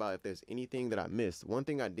think about if there's anything that I missed. One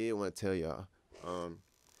thing I did want to tell y'all,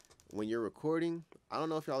 when you're recording, I don't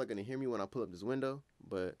know if y'all are going to hear me when I pull up this window,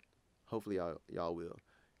 but Hopefully y'all will.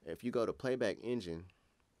 If you go to playback engine,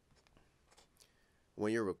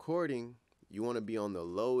 when you're recording, you want to be on the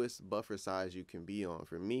lowest buffer size you can be on.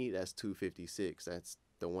 For me, that's 256. That's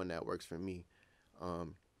the one that works for me.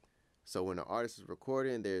 So when the artist is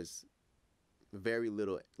recording, there's very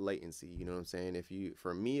little latency. You know what I'm saying?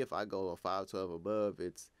 For me, if I go a 512 above,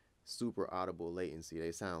 it's super audible latency.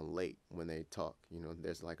 They sound late when they talk. You know,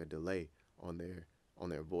 there's like a delay on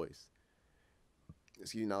their voice.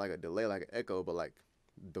 Excuse me, not like a delay, like an echo, but like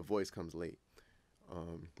the voice comes late.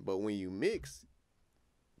 But when you mix,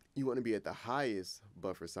 you want to be at the highest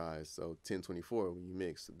buffer size. So 1024 when you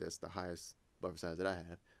mix, that's the highest buffer size that I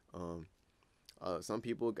have. Some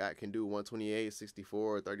people can do 128,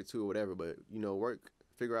 64, 32, whatever, but you know,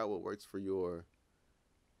 figure out what works for your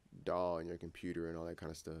DAW and your computer and all that kind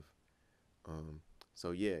of stuff.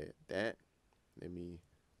 So yeah, let me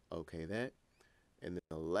okay that. And then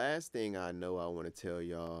the last thing I know I want to tell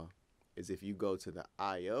y'all is if you go to the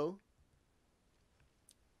IO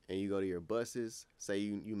and you go to your buses, say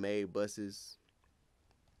you made buses,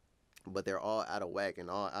 but they're all out of whack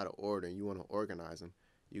and all out of order, and you want to organize them,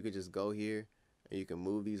 you can just go here and you can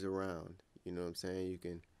move these around. You know what I'm saying?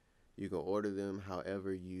 You can order them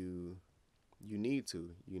however you need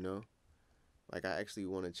to, you know? Like I actually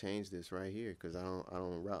want to change this right here because I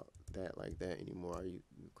don't route that like that anymore. You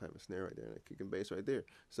clap a snare right there and a kick and bass right there.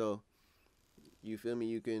 So you feel me?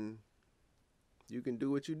 You can do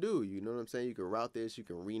what you do. You know what I'm saying? You can route this. You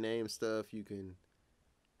can rename stuff. You can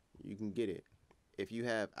get it. If you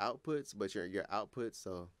have outputs, but your outputs.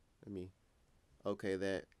 So let me okay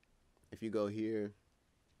that. If you go here,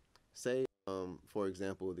 say for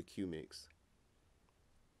example the Q mix.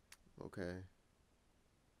 Okay.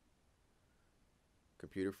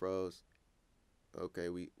 Computer froze. Okay,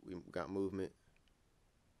 we got movement.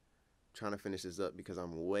 Trying to finish this up because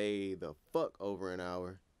I'm way the fuck over an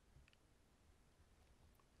hour.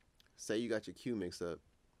 Say you got your Q mix up.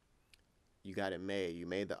 You got it made. You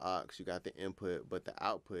made the aux. You got the input, but the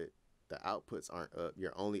outputs aren't up.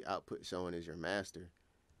 Your only output showing is your master.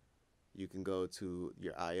 You can go to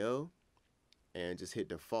your IO and just hit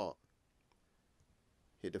default.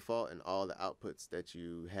 Hit default and all the outputs that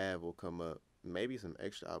you have will come up. Maybe some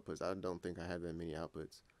extra outputs. I don't think I have that many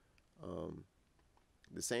outputs.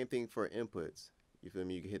 The same thing for inputs. You feel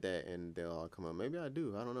me? You can hit that and they'll all come up. Maybe I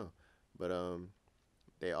do. I don't know. But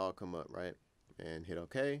they all come up, right? And hit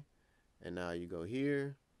OK. And now you go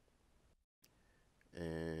here.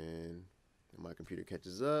 And my computer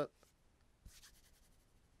catches up.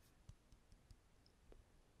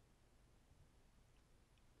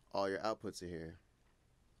 All your outputs are here.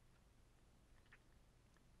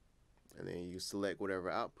 And then you select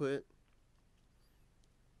whatever output.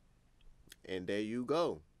 And there you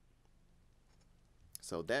go.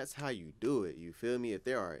 So that's how you do it. You feel me? If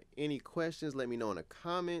there are any questions, let me know in the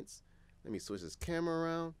comments. Let me switch this camera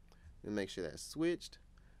around and make sure that's switched.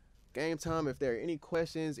 Game time. If there are any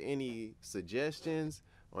questions, any suggestions,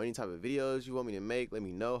 or any type of videos you want me to make, let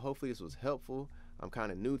me know. Hopefully this was helpful. I'm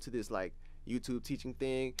kind of new to this like YouTube teaching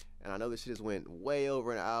thing, and I know this shit just went way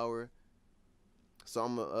over an hour. So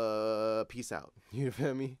I'm peace out. You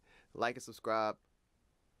feel me? Like and subscribe.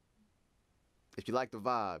 If you like the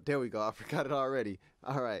vibe, there we go. I forgot it already.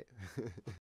 All right.